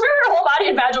smear your whole body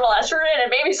in vaginal estrogen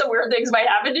and maybe some weird things might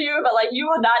happen to you, but like you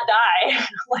will not die.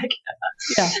 Like,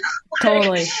 yeah,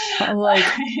 totally. Like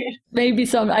maybe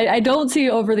I don't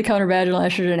see over the counter vaginal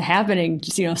estrogen happening,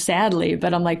 just, sadly,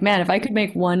 but I'm like, man, if I could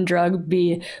make one drug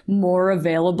be more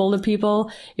available to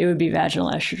people, it would be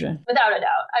vaginal estrogen. Without a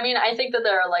doubt. I mean, I think that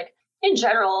there are like, in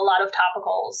general, a lot of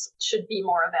topicals should be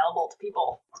more available to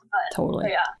people.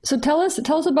 Totally. Yeah. So tell us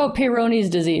about Peyronie's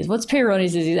disease. What's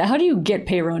Peyronie's disease? How do you get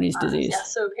Peyronie's disease? Yeah,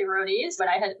 so Peyronie's, what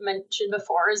I had mentioned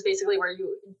before, is basically where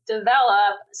you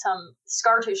develop some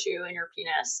scar tissue in your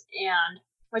penis, and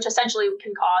which essentially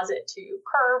can cause it to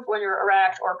curve when you're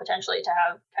erect, or potentially to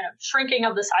have kind of shrinking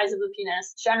of the size of the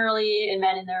penis, generally in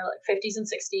men in their like 50s and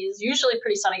 60s, usually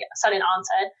pretty sudden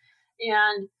onset.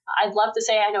 And I'd love to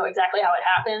say I know exactly how it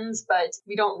happens, but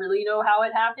we don't really know how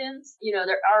it happens.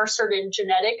 There are certain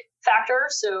genetic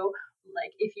factors. So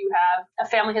like if you have a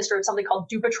family history of something called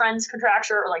Dupuytren's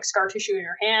contracture or like scar tissue in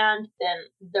your hand, then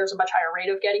there's a much higher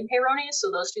rate of getting Peyronie's. So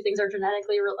those two things are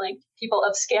genetically linked. People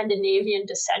of Scandinavian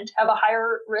descent have a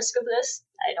higher risk of this.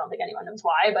 I don't think anyone knows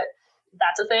why, but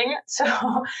that's a thing. So,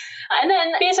 and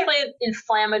then basically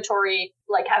inflammatory,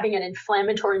 like having an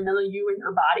inflammatory milieu in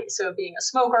your body. So being a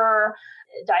smoker,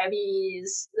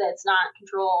 diabetes that's not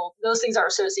controlled, those things are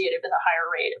associated with a higher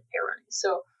rate of Peyronie's.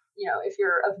 So, if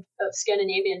you're of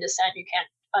Scandinavian descent, you can't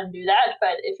undo that.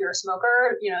 But if you're a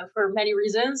smoker, for many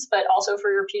reasons, but also for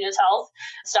your penis health,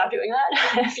 stop doing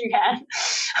that if you can.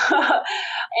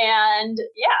 And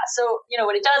yeah, so,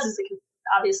 what it does is it can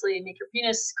obviously make your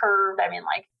penis curved. I mean,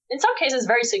 like, in some cases,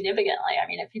 very significantly. I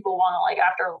mean, if people want to, like,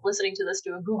 after listening to this,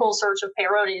 do a Google search of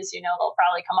Peyronie's, they'll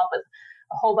probably come up with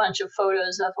a whole bunch of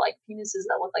photos of like penises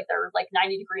that look like they're like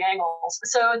 90-degree angles.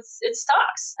 So it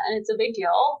sucks and it's a big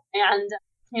deal. And,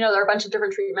 there are a bunch of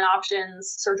different treatment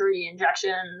options, surgery,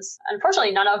 injections.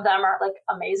 Unfortunately, none of them are like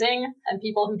amazing. And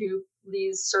people who do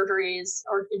these surgeries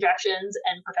or injections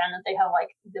and pretend that they have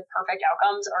like the perfect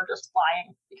outcomes are just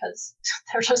lying because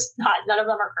they're just not, none of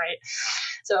them are great.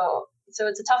 So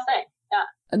it's a tough thing. Yeah.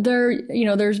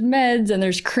 There's meds and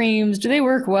there's creams. Do they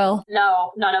work well?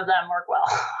 No, none of them work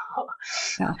well.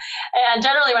 Yeah. And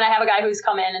generally when I have a guy who's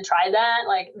come in and tried that,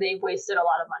 like they've wasted a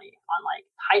lot of money on like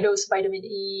high dose vitamin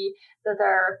E that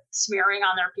they're smearing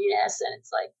on their penis. And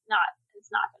it's like it's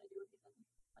not going to do anything.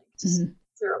 Like just 0%.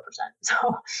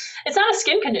 So it's not a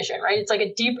skin condition, right? It's like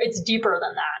it's deeper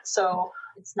than that. So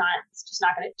it's just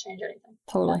not going to change anything.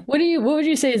 Totally. What would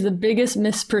you say is the biggest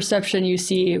misperception you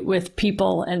see with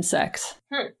people and sex?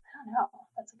 I don't know.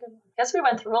 That's a good one. I guess we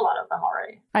went through a lot of them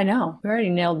already. I know. We already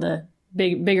nailed the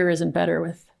bigger isn't better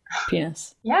with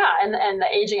penis. Yeah. And the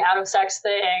aging out of sex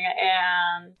thing.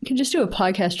 And you can just do a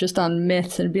podcast just on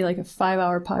myths and it'd be like a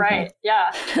 5-hour podcast. Right.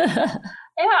 Yeah. Yeah.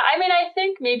 I mean, I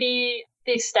think maybe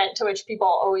the extent to which people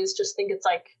always just think it's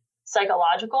like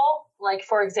psychological. Like,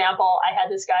 for example, I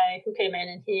had this guy who came in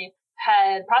and he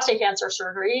had prostate cancer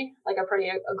surgery, like a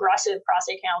pretty aggressive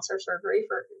prostate cancer surgery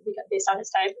based on his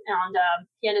type. And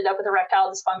he ended up with erectile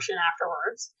dysfunction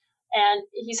afterwards. And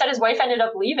he said his wife ended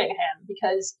up leaving him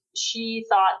because she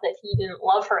thought that he didn't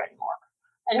love her anymore.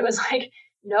 And it was like,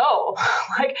 no,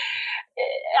 like,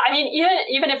 I mean,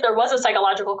 even if there was a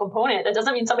psychological component, that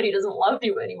doesn't mean somebody doesn't love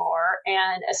you anymore.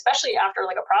 And especially after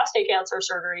like a prostate cancer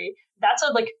surgery, that's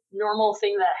a like normal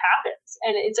thing that happens.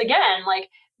 And it's again, like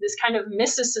this kind of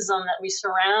mysticism that we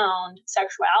surround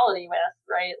sexuality with,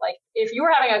 right? Like if you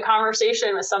were having a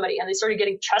conversation with somebody and they started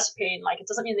getting chest pain, like it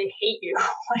doesn't mean they hate you.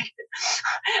 Like,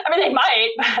 I mean, they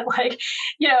might, but like,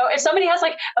 you know, if somebody has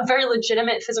like a very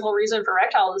legitimate physical reason for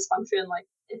erectile dysfunction, like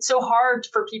it's so hard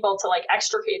for people to like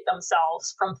extricate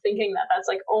themselves from thinking that that's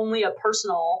like only a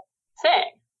personal thing,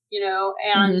 you know?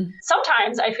 And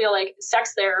sometimes I feel like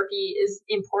sex therapy is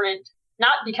important,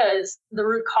 not because the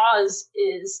root cause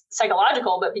is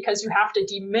psychological, but because you have to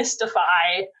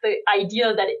demystify the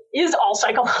idea that it is all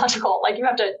psychological. Like you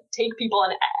have to take people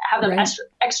and have them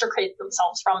extricate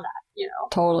themselves from that, you know?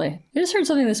 Totally. I just heard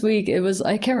something this week. It was,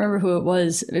 I can't remember who it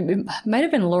was. It might have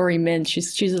been Lori Mintz.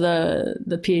 She's the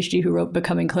PhD who wrote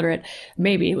Becoming Clitorate.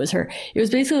 Maybe it was her. It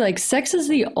was basically like sex is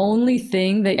the only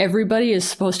thing that everybody is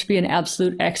supposed to be an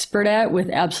absolute expert at with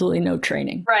absolutely no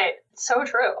training. Right. So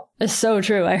true. It's so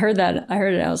true. I heard that. I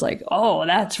heard it. And I was like, oh,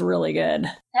 that's really good.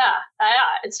 Yeah,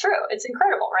 it's true. It's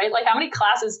incredible, right? Like how many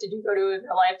classes did you go to in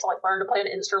your life to like learn to play an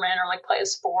instrument or like play a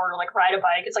sport or like ride a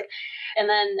bike? It's like, and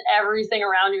then everything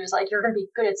around you is like, you're going to be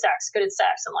good at sex,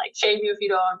 and like shame you if you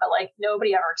don't, but like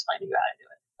nobody ever explained to you how to do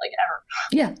it. Like ever.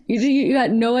 Yeah, you got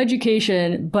no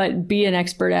education, but be an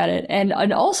expert at it, and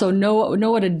also know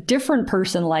what a different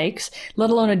person likes, let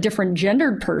alone a different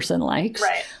gendered person likes.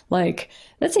 Right. Like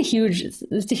it's a huge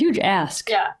ask.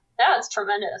 Yeah, it's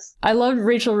tremendous. I loved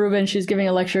Rachel Rubin. She's giving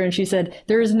a lecture, and she said,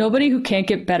 "There is nobody who can't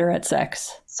get better at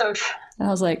sex." So true. And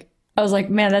I was like,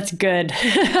 man, that's good.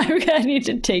 I need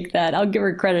to take that. I'll give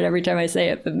her credit every time I say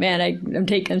it, but man,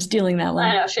 I'm stealing that one.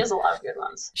 I know she has a lot of good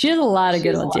ones. She has a lot of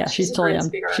good ones. Yeah, she's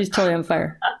totally on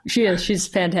fire. She is. She's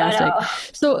fantastic.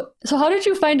 So how did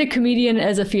you find a comedian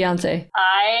as a fiance?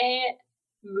 I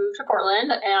moved to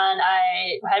Portland and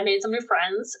I had made some new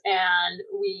friends, and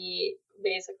we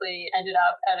basically ended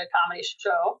up at a comedy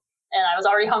show. And I was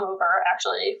already hungover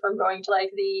actually from going to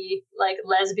like the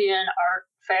lesbian art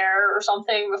fair or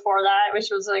something before that,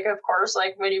 which was like, of course,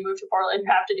 like when you move to Portland,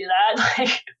 you have to do that.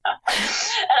 Like,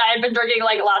 and I had been drinking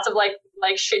like lots of like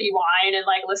shitty wine and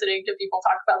like listening to people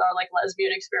talk about their like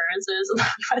lesbian experiences, and we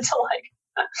went to like,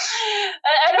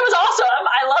 and it was awesome.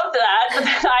 I loved that. But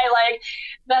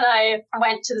then I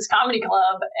went to this comedy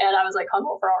club and I was like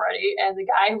hungover already, and the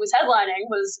guy who was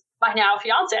headlining was my now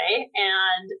fiance,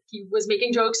 and he was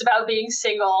making jokes about being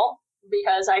single,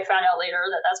 because I found out later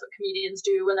that that's what comedians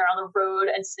do when they're on the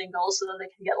road and single, so that they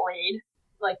can get laid,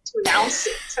 like to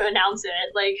announce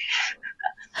it, like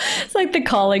it's like the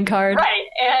calling card, right?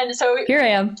 And so here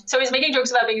I am. So he's making jokes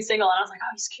about being single, and I was like,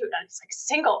 oh, he's cute, and he's like,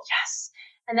 single, yes.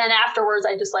 And then afterwards,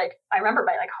 I remember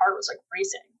my like heart was like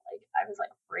racing, like I was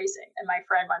like racing, and my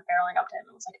friend went barreling up to him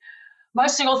and was like, my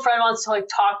single friend wants to like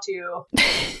talk to you.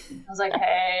 I was like,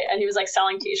 hey, and he was like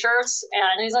selling t-shirts,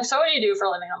 and he's like, so what do you do for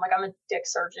a living? I'm like, I'm a dick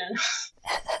surgeon.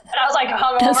 And I was like,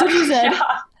 hungover. That's what you said.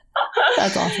 Yeah.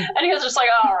 That's awesome. And he was just like,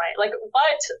 all right, like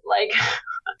what? Like,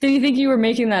 did you think you were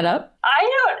making that up? I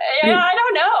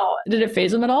don't know. Did it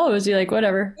faze him at all? Or was he like,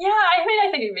 whatever? Yeah, I mean,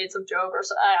 I think he made some joke or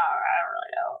so. I don't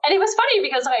really know. And it was funny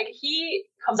because like he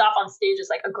comes off on stage as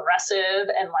like aggressive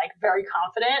and like very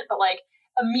confident, but like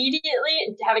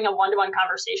immediately having a one-to-one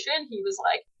conversation, he was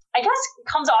like, I guess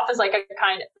comes off as like a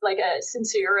kind of like a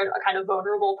sincere and a kind of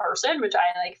vulnerable person, which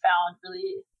I like found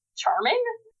really charming,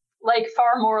 like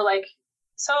far more like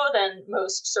so than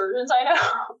most surgeons I know.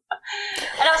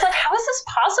 And I was like, how is this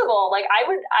possible? Like I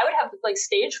would have like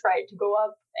stage fright to go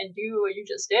up and do what you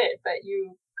just did, but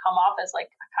you come off as like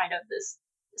kind of this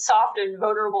soft and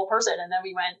vulnerable person. And then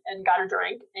we went and got a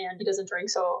drink, and he doesn't drink,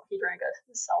 so he drank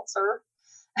a seltzer.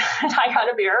 And I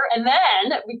got a beer, and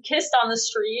then we kissed on the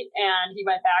street, and he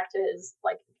went back to his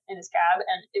like in his cab,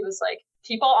 and it was like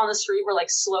people on the street were like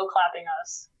slow clapping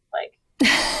us, like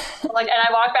and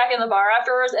I walked back in the bar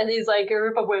afterwards, and these like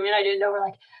group of women I didn't know were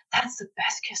like, that's the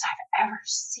best kiss I've ever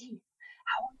seen.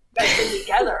 How long have you guys been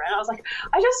together? And I was like,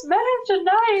 I just met him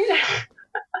tonight.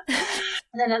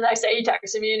 And then the next day he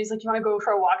texted me and he's like, you want to go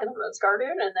for a walk in the Rose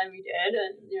Garden? And then we did,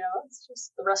 and you know, it's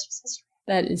just the rest was history.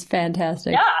 That is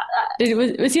fantastic. Yeah.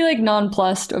 Was he like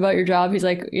nonplussed about your job? He's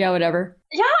like, yeah, whatever.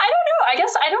 Yeah, I don't know. I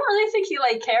guess I don't really think he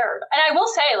like cared. And I will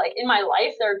say, like in my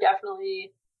life, there are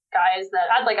definitely guys that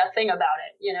had like a thing about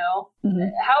it, you know? Mm-hmm.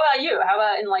 How about you? How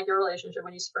about in like your relationship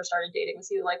when you first started dating? Was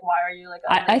he like, why are you like?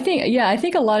 I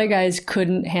think a lot of guys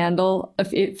couldn't handle a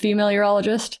female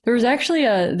urologist. There was actually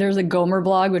there's a Gomer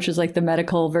blog, which is like the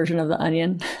medical version of The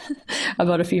Onion,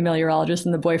 about a female urologist,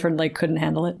 and the boyfriend like couldn't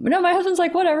handle it. But no, my husband's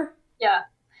like, whatever. Yeah.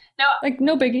 No, like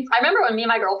no biggie. I remember when me and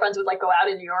my girlfriends would like go out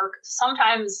in New York.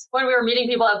 Sometimes when we were meeting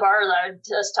people at bars, I would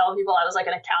just tell people I was like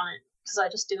an accountant, because I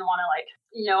just didn't want to like,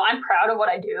 you know, I'm proud of what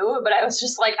I do, but I was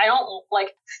just like, I don't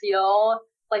like feel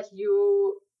like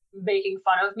you making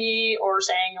fun of me or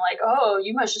saying like, oh,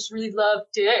 you must just really love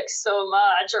dicks so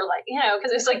much, or like,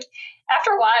 because it's like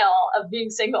after a while of being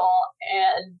single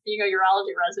and being a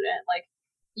urology resident, like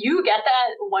you get that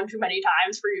one too many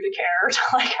times for you to care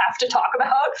to like have to talk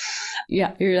about.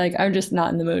 Yeah, you're like, I'm just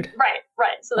not in the mood. Right.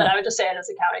 So then I would just say it as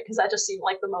accounting, because that just seemed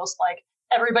like the most like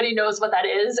everybody knows what that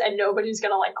is and nobody's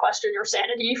gonna like question your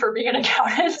sanity for being an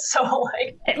accountant. So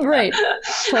like right.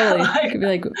 Totally. Like, you could be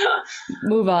like,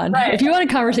 move on. Right. If you want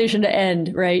a conversation to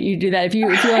end, right, you do that. If you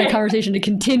want a conversation to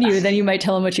continue, then you might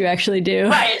tell them what you actually do.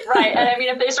 Right. And I mean,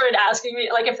 if they started asking me,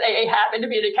 like if they happened to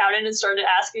be an accountant and started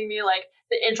asking me like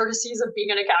the intricacies of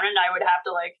being an accountant, I would have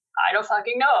to like, I don't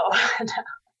fucking know.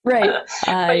 Right.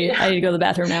 I need to go to the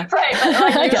bathroom now. Right.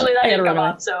 But like usually that didn't come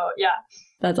up. So yeah.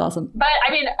 That's awesome. But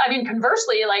I mean,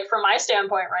 conversely, like from my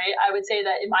standpoint, right, I would say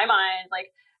that in my mind, like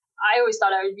I always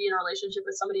thought I would be in a relationship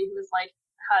with somebody who was like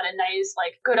had a nice,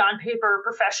 like good on paper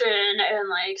profession and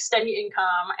like steady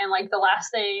income. And like the last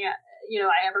thing,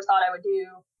 I ever thought I would do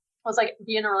was like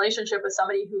be in a relationship with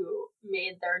somebody who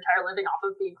made their entire living off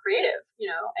of being creative,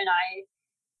 and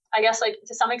I guess like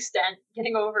to some extent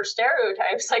getting over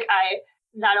stereotypes, like I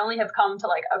not only have come to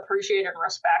like appreciate and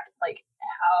respect like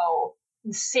how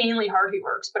insanely hard he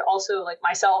works, but also like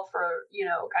myself for,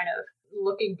 kind of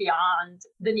looking beyond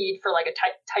the need for like a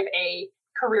type A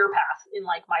career path in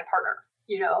like my partner,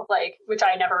 like, which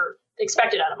I never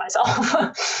expected out of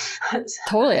myself.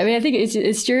 Totally. I mean, I think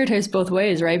it's stereotypes both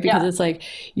ways, right? Because it's like,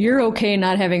 you're okay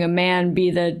not having a man be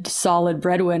the solid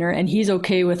breadwinner, and he's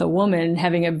okay with a woman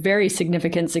having a very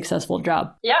significant, successful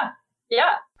job. Yeah,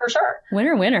 for sure.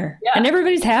 Winner. Yeah. And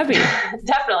everybody's happy.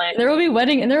 Definitely. There will be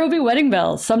wedding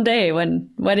bells someday when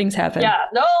weddings happen. Yeah.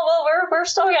 No, well, we're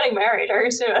still getting married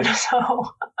very soon,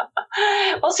 so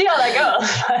we'll see how that goes.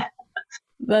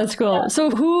 That's cool. Yeah. So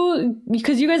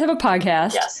because you guys have a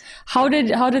podcast. Yes. How did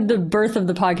the birth of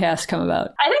the podcast come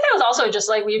about? I think that was also just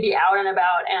like we'd be out and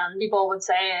about and people would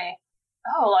say,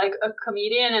 oh, like a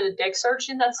comedian and a dick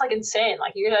surgeon, that's like insane.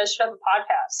 Like you guys should have a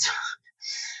podcast.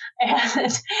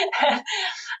 And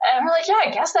we're like, yeah, I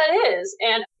guess that is.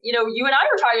 And, you and I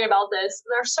were talking about this.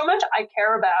 There's so much I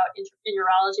care about in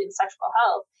urology and sexual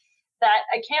health that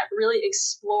I can't really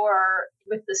explore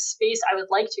with the space I would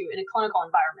like to in a clinical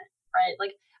environment, right?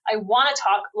 Like I want to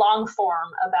talk long form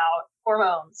about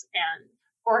hormones and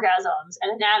orgasms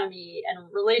and anatomy and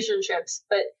relationships.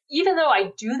 But even though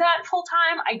I do that full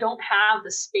time, I don't have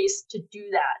the space to do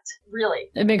that,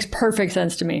 really. It makes perfect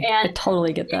sense to me. And I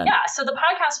totally get that. Yeah. So the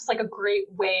podcast was like a great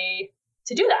way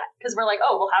to do that, because we're like,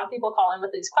 oh, we'll have people call in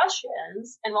with these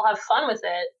questions and we'll have fun with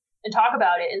it and talk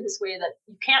about it in this way that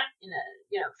you can't in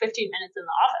 15 minutes in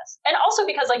the office. And also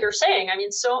because like you're saying, I mean,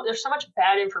 there's so much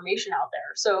bad information out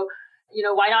there. So,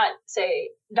 why not say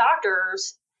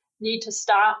doctors need to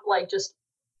stop like just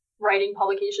writing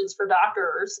publications for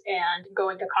doctors and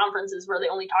going to conferences where they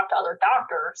only talk to other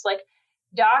doctors. Like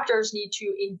doctors need to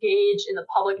engage in the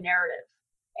public narrative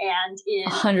and in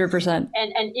 100%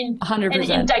 and in 100%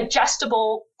 and in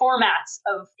digestible formats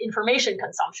of information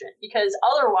consumption, because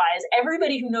otherwise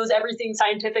everybody who knows everything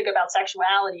scientific about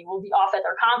sexuality will be off at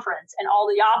their conference and all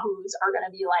the yahoos are going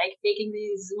to be like making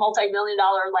these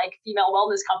multi-million-dollar like female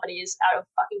wellness companies out of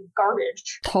fucking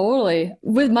garbage. Totally.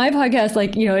 With my podcast,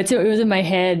 like, it was in my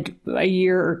head a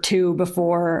year or two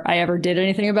before I ever did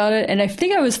anything about it. And I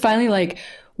think I was finally like,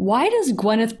 why does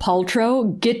Gwyneth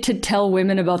Paltrow get to tell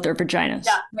women about their vaginas?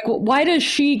 Yeah. Like, why does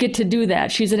she get to do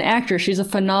that? She's an actress. She's a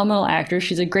phenomenal actress.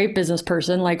 She's a great business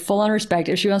person, like full on respect.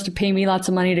 If she wants to pay me lots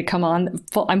of money to come on,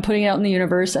 I'm putting it out in the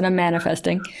universe and I'm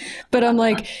manifesting. But I'm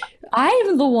like,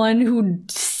 I'm the one who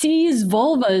sees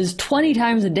vulvas 20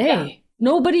 times a day. Yeah.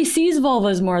 Nobody sees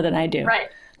vulvas more than I do. Right.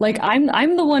 Like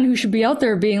I'm the one who should be out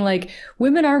there being like,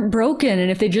 women aren't broken. And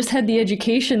if they just had the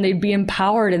education, they'd be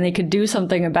empowered and they could do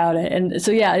something about it. And so,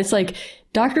 yeah, it's like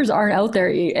doctors aren't out there.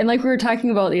 And like we were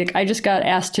talking about, like, I just got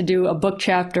asked to do a book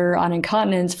chapter on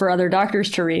incontinence for other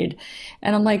doctors to read.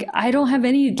 And I'm like, I don't have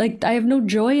any, like, I have no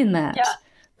joy in that. Yeah.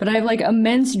 But I have like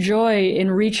immense joy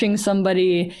in reaching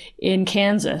somebody in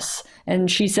Kansas. And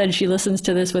she said she listens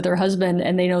to this with her husband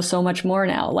and they know so much more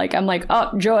now. Like, I'm like,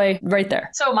 oh, joy right there.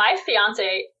 So my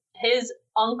fiance, his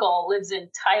uncle lives in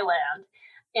Thailand,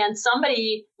 and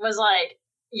somebody was like,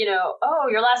 oh,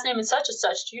 your last name is such and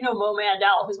such. Do you know Mo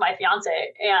Mandel, who's my fiance?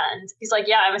 And he's like,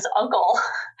 yeah, I'm his uncle.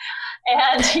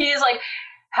 And he's like,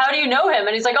 how do you know him?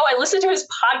 And he's like, oh, I listened to his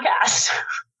podcast.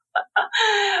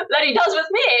 that he does with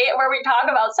me, where we talk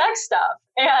about sex stuff.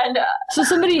 And so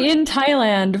somebody in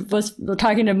Thailand was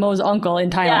talking to Mo's uncle in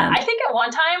Thailand. Yeah, I think at one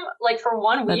time, like for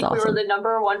 1 week, awesome. we were the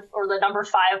number 1 or the number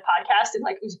 5 podcast in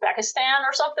like Uzbekistan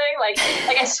or something. Like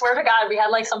I swear to God, we had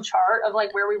like some chart of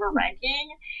like where we were ranking,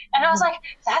 and I was like,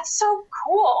 that's so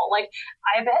cool. Like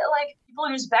I bet like people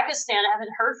in Uzbekistan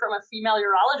haven't heard from a female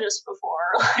urologist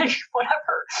before, like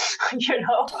whatever,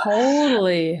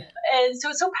 Totally. And so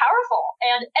it's so powerful.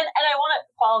 And I want to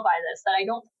qualify this, that I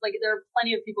don't, like, there are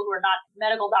plenty of people who are not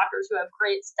medical doctors who have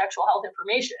great sexual health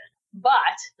information,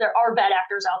 but there are bad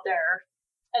actors out there.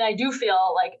 And I do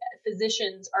feel like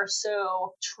physicians are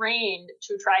so trained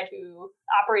to try to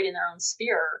operate in their own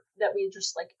sphere that we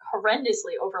just like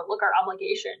horrendously overlook our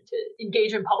obligation to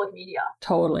engage in public media.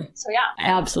 Totally. So yeah.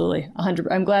 Absolutely.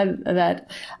 100%. I'm glad that,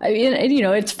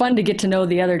 it's fun to get to know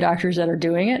the other doctors that are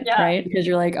doing it, right? Because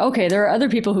you're like, okay, there are other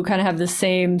people who kind of have the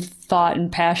same thought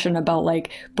and passion about like,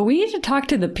 but we need to talk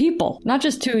to the people, not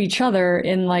just to each other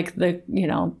in like the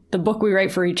book we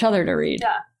write for each other to read.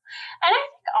 Yeah. And I think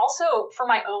also for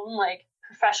my own like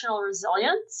professional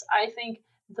resilience, I think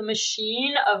the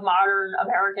machine of modern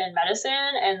American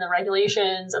medicine and the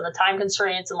regulations and the time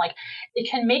constraints and like it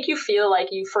can make you feel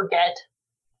like you forget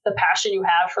the passion you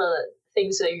have for the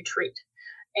things that you treat.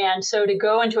 And so to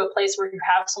go into a place where you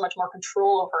have so much more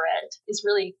control over it is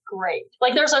really great.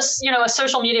 Like there's a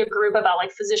social media group about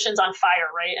like physicians on fire,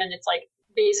 right? And it's like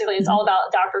basically it's all about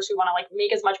doctors who want to like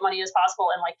make as much money as possible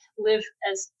and like live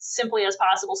as simply as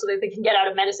possible so that they can get out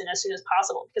of medicine as soon as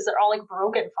possible because they're all like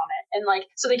broken from it, and like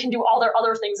so they can do all their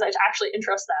other things that actually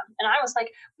interest them. And I was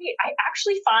like, wait, I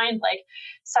actually find like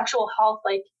sexual health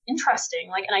like interesting,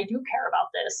 like, and I do care about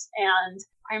this, and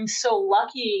I'm so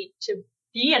lucky to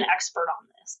be an expert on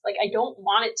this. Like I don't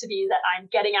want it to be that I'm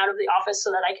getting out of the office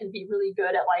so that I can be really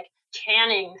good at like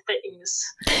canning things,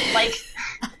 like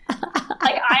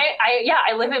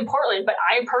I live in Portland, but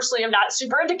I personally am not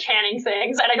super into canning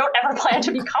things, and I don't ever plan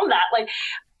to become that. Like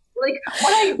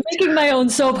when I making my own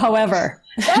soap, however.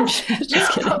 Just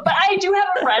kidding. But I do have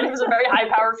a friend who's a very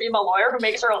high-powered female lawyer who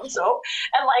makes her own soap,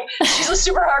 and like she's a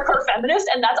super hardcore feminist,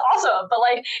 and that's awesome. But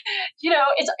like,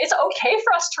 it's okay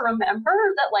for us to remember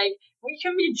that like we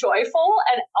can be joyful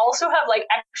and also have like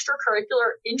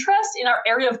extracurricular interest in our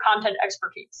area of content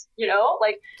expertise.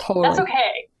 Like totally. That's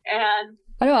okay. And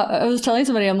I know. I was telling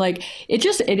somebody, I'm like,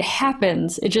 it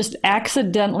happens. It just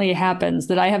accidentally happens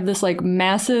that I have this like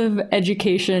massive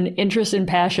education, interest, and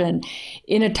passion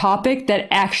in a topic that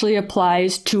actually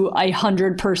applies to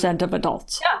 100% of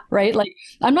adults. Yeah. Right? Like,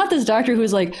 I'm not this doctor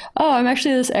who's like, oh, I'm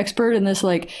actually this expert in this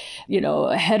like,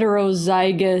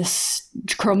 heterozygous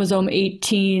chromosome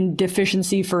 18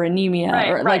 deficiency for anemia,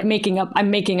 or like I'm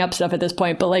making up stuff at this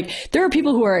point. But like, there are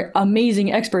people who are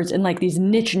amazing experts in like these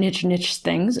niche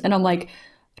things. And I'm like,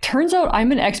 turns out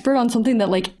I'm an expert on something that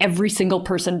like every single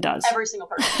person does. Every single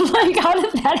person. Like, how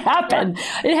did that happen?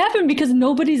 Yeah. It happened because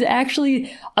nobody's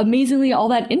actually amazingly all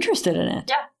that interested in it.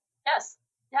 Yeah. Yes.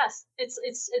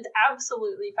 It's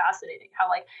absolutely fascinating how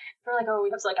like they're like, oh,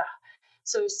 we have like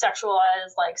so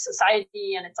sexualized like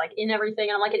society, and it's like in everything.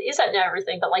 And I'm like, it is in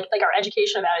everything, but like our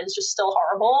education about it is just still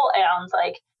horrible,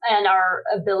 and our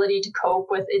ability to cope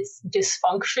with its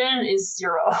dysfunction is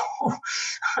zero.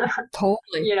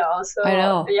 Totally. So I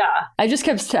know. Yeah. I just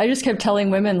kept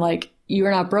telling women like, you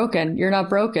are not broken. You're not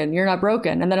broken. You're not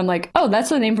broken. And then I'm like, oh, that's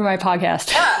the name for my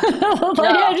podcast. Yeah.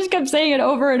 I just kept saying it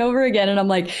over and over again. And I'm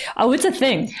like, oh, it's a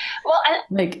thing. Well,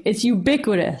 like it's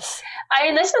ubiquitous.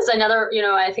 This is another,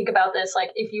 I think about this,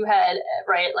 like if you had,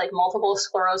 like multiple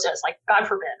sclerosis, like God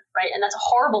forbid, right? And that's a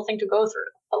horrible thing to go through.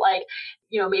 But like,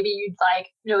 maybe you'd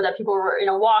like know that people were in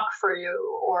a walk for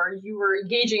you, or you were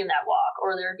engaging in that walk,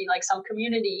 or there'd be like some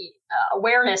community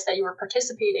awareness that you were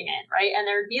participating in, right? And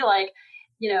there'd be like,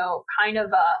 kind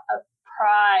of a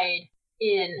pride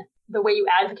in the way you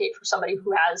advocate for somebody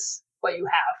who has what you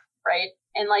have, right?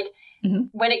 And like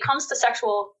when it comes to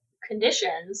sexual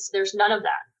conditions, there's none of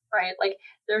that, right? Like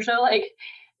there's no like,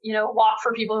 walk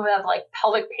for people who have like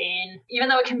pelvic pain, even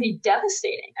though it can be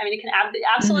devastating. I mean, it can be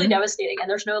absolutely devastating, and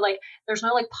there's no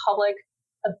public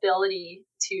ability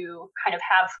to kind of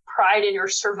have pride in your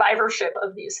survivorship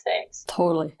of these things.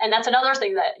 Totally. And that's another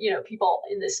thing that people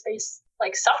in this space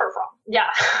like suffer from.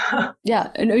 Yeah. Yeah.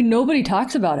 And nobody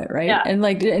talks about it. Right. Yeah. And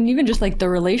even just like the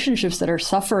relationships that are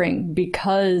suffering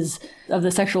because of the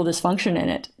sexual dysfunction in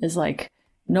it is like,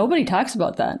 nobody talks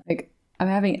about that. Like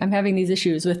I'm having these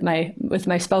issues with my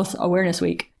spouse awareness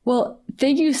week. Well,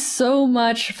 thank you so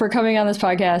much for coming on this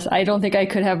podcast. I don't think I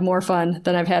could have more fun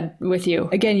than I've had with you.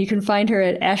 Again, you can find her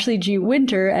at Ashley G.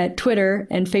 Winter at Twitter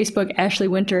and Facebook, Ashley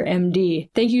Winter MD.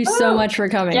 Thank you so much for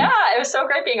coming. Yeah, it was so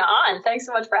great being on. Thanks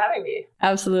so much for having me.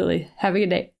 Absolutely. Have a good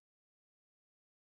day.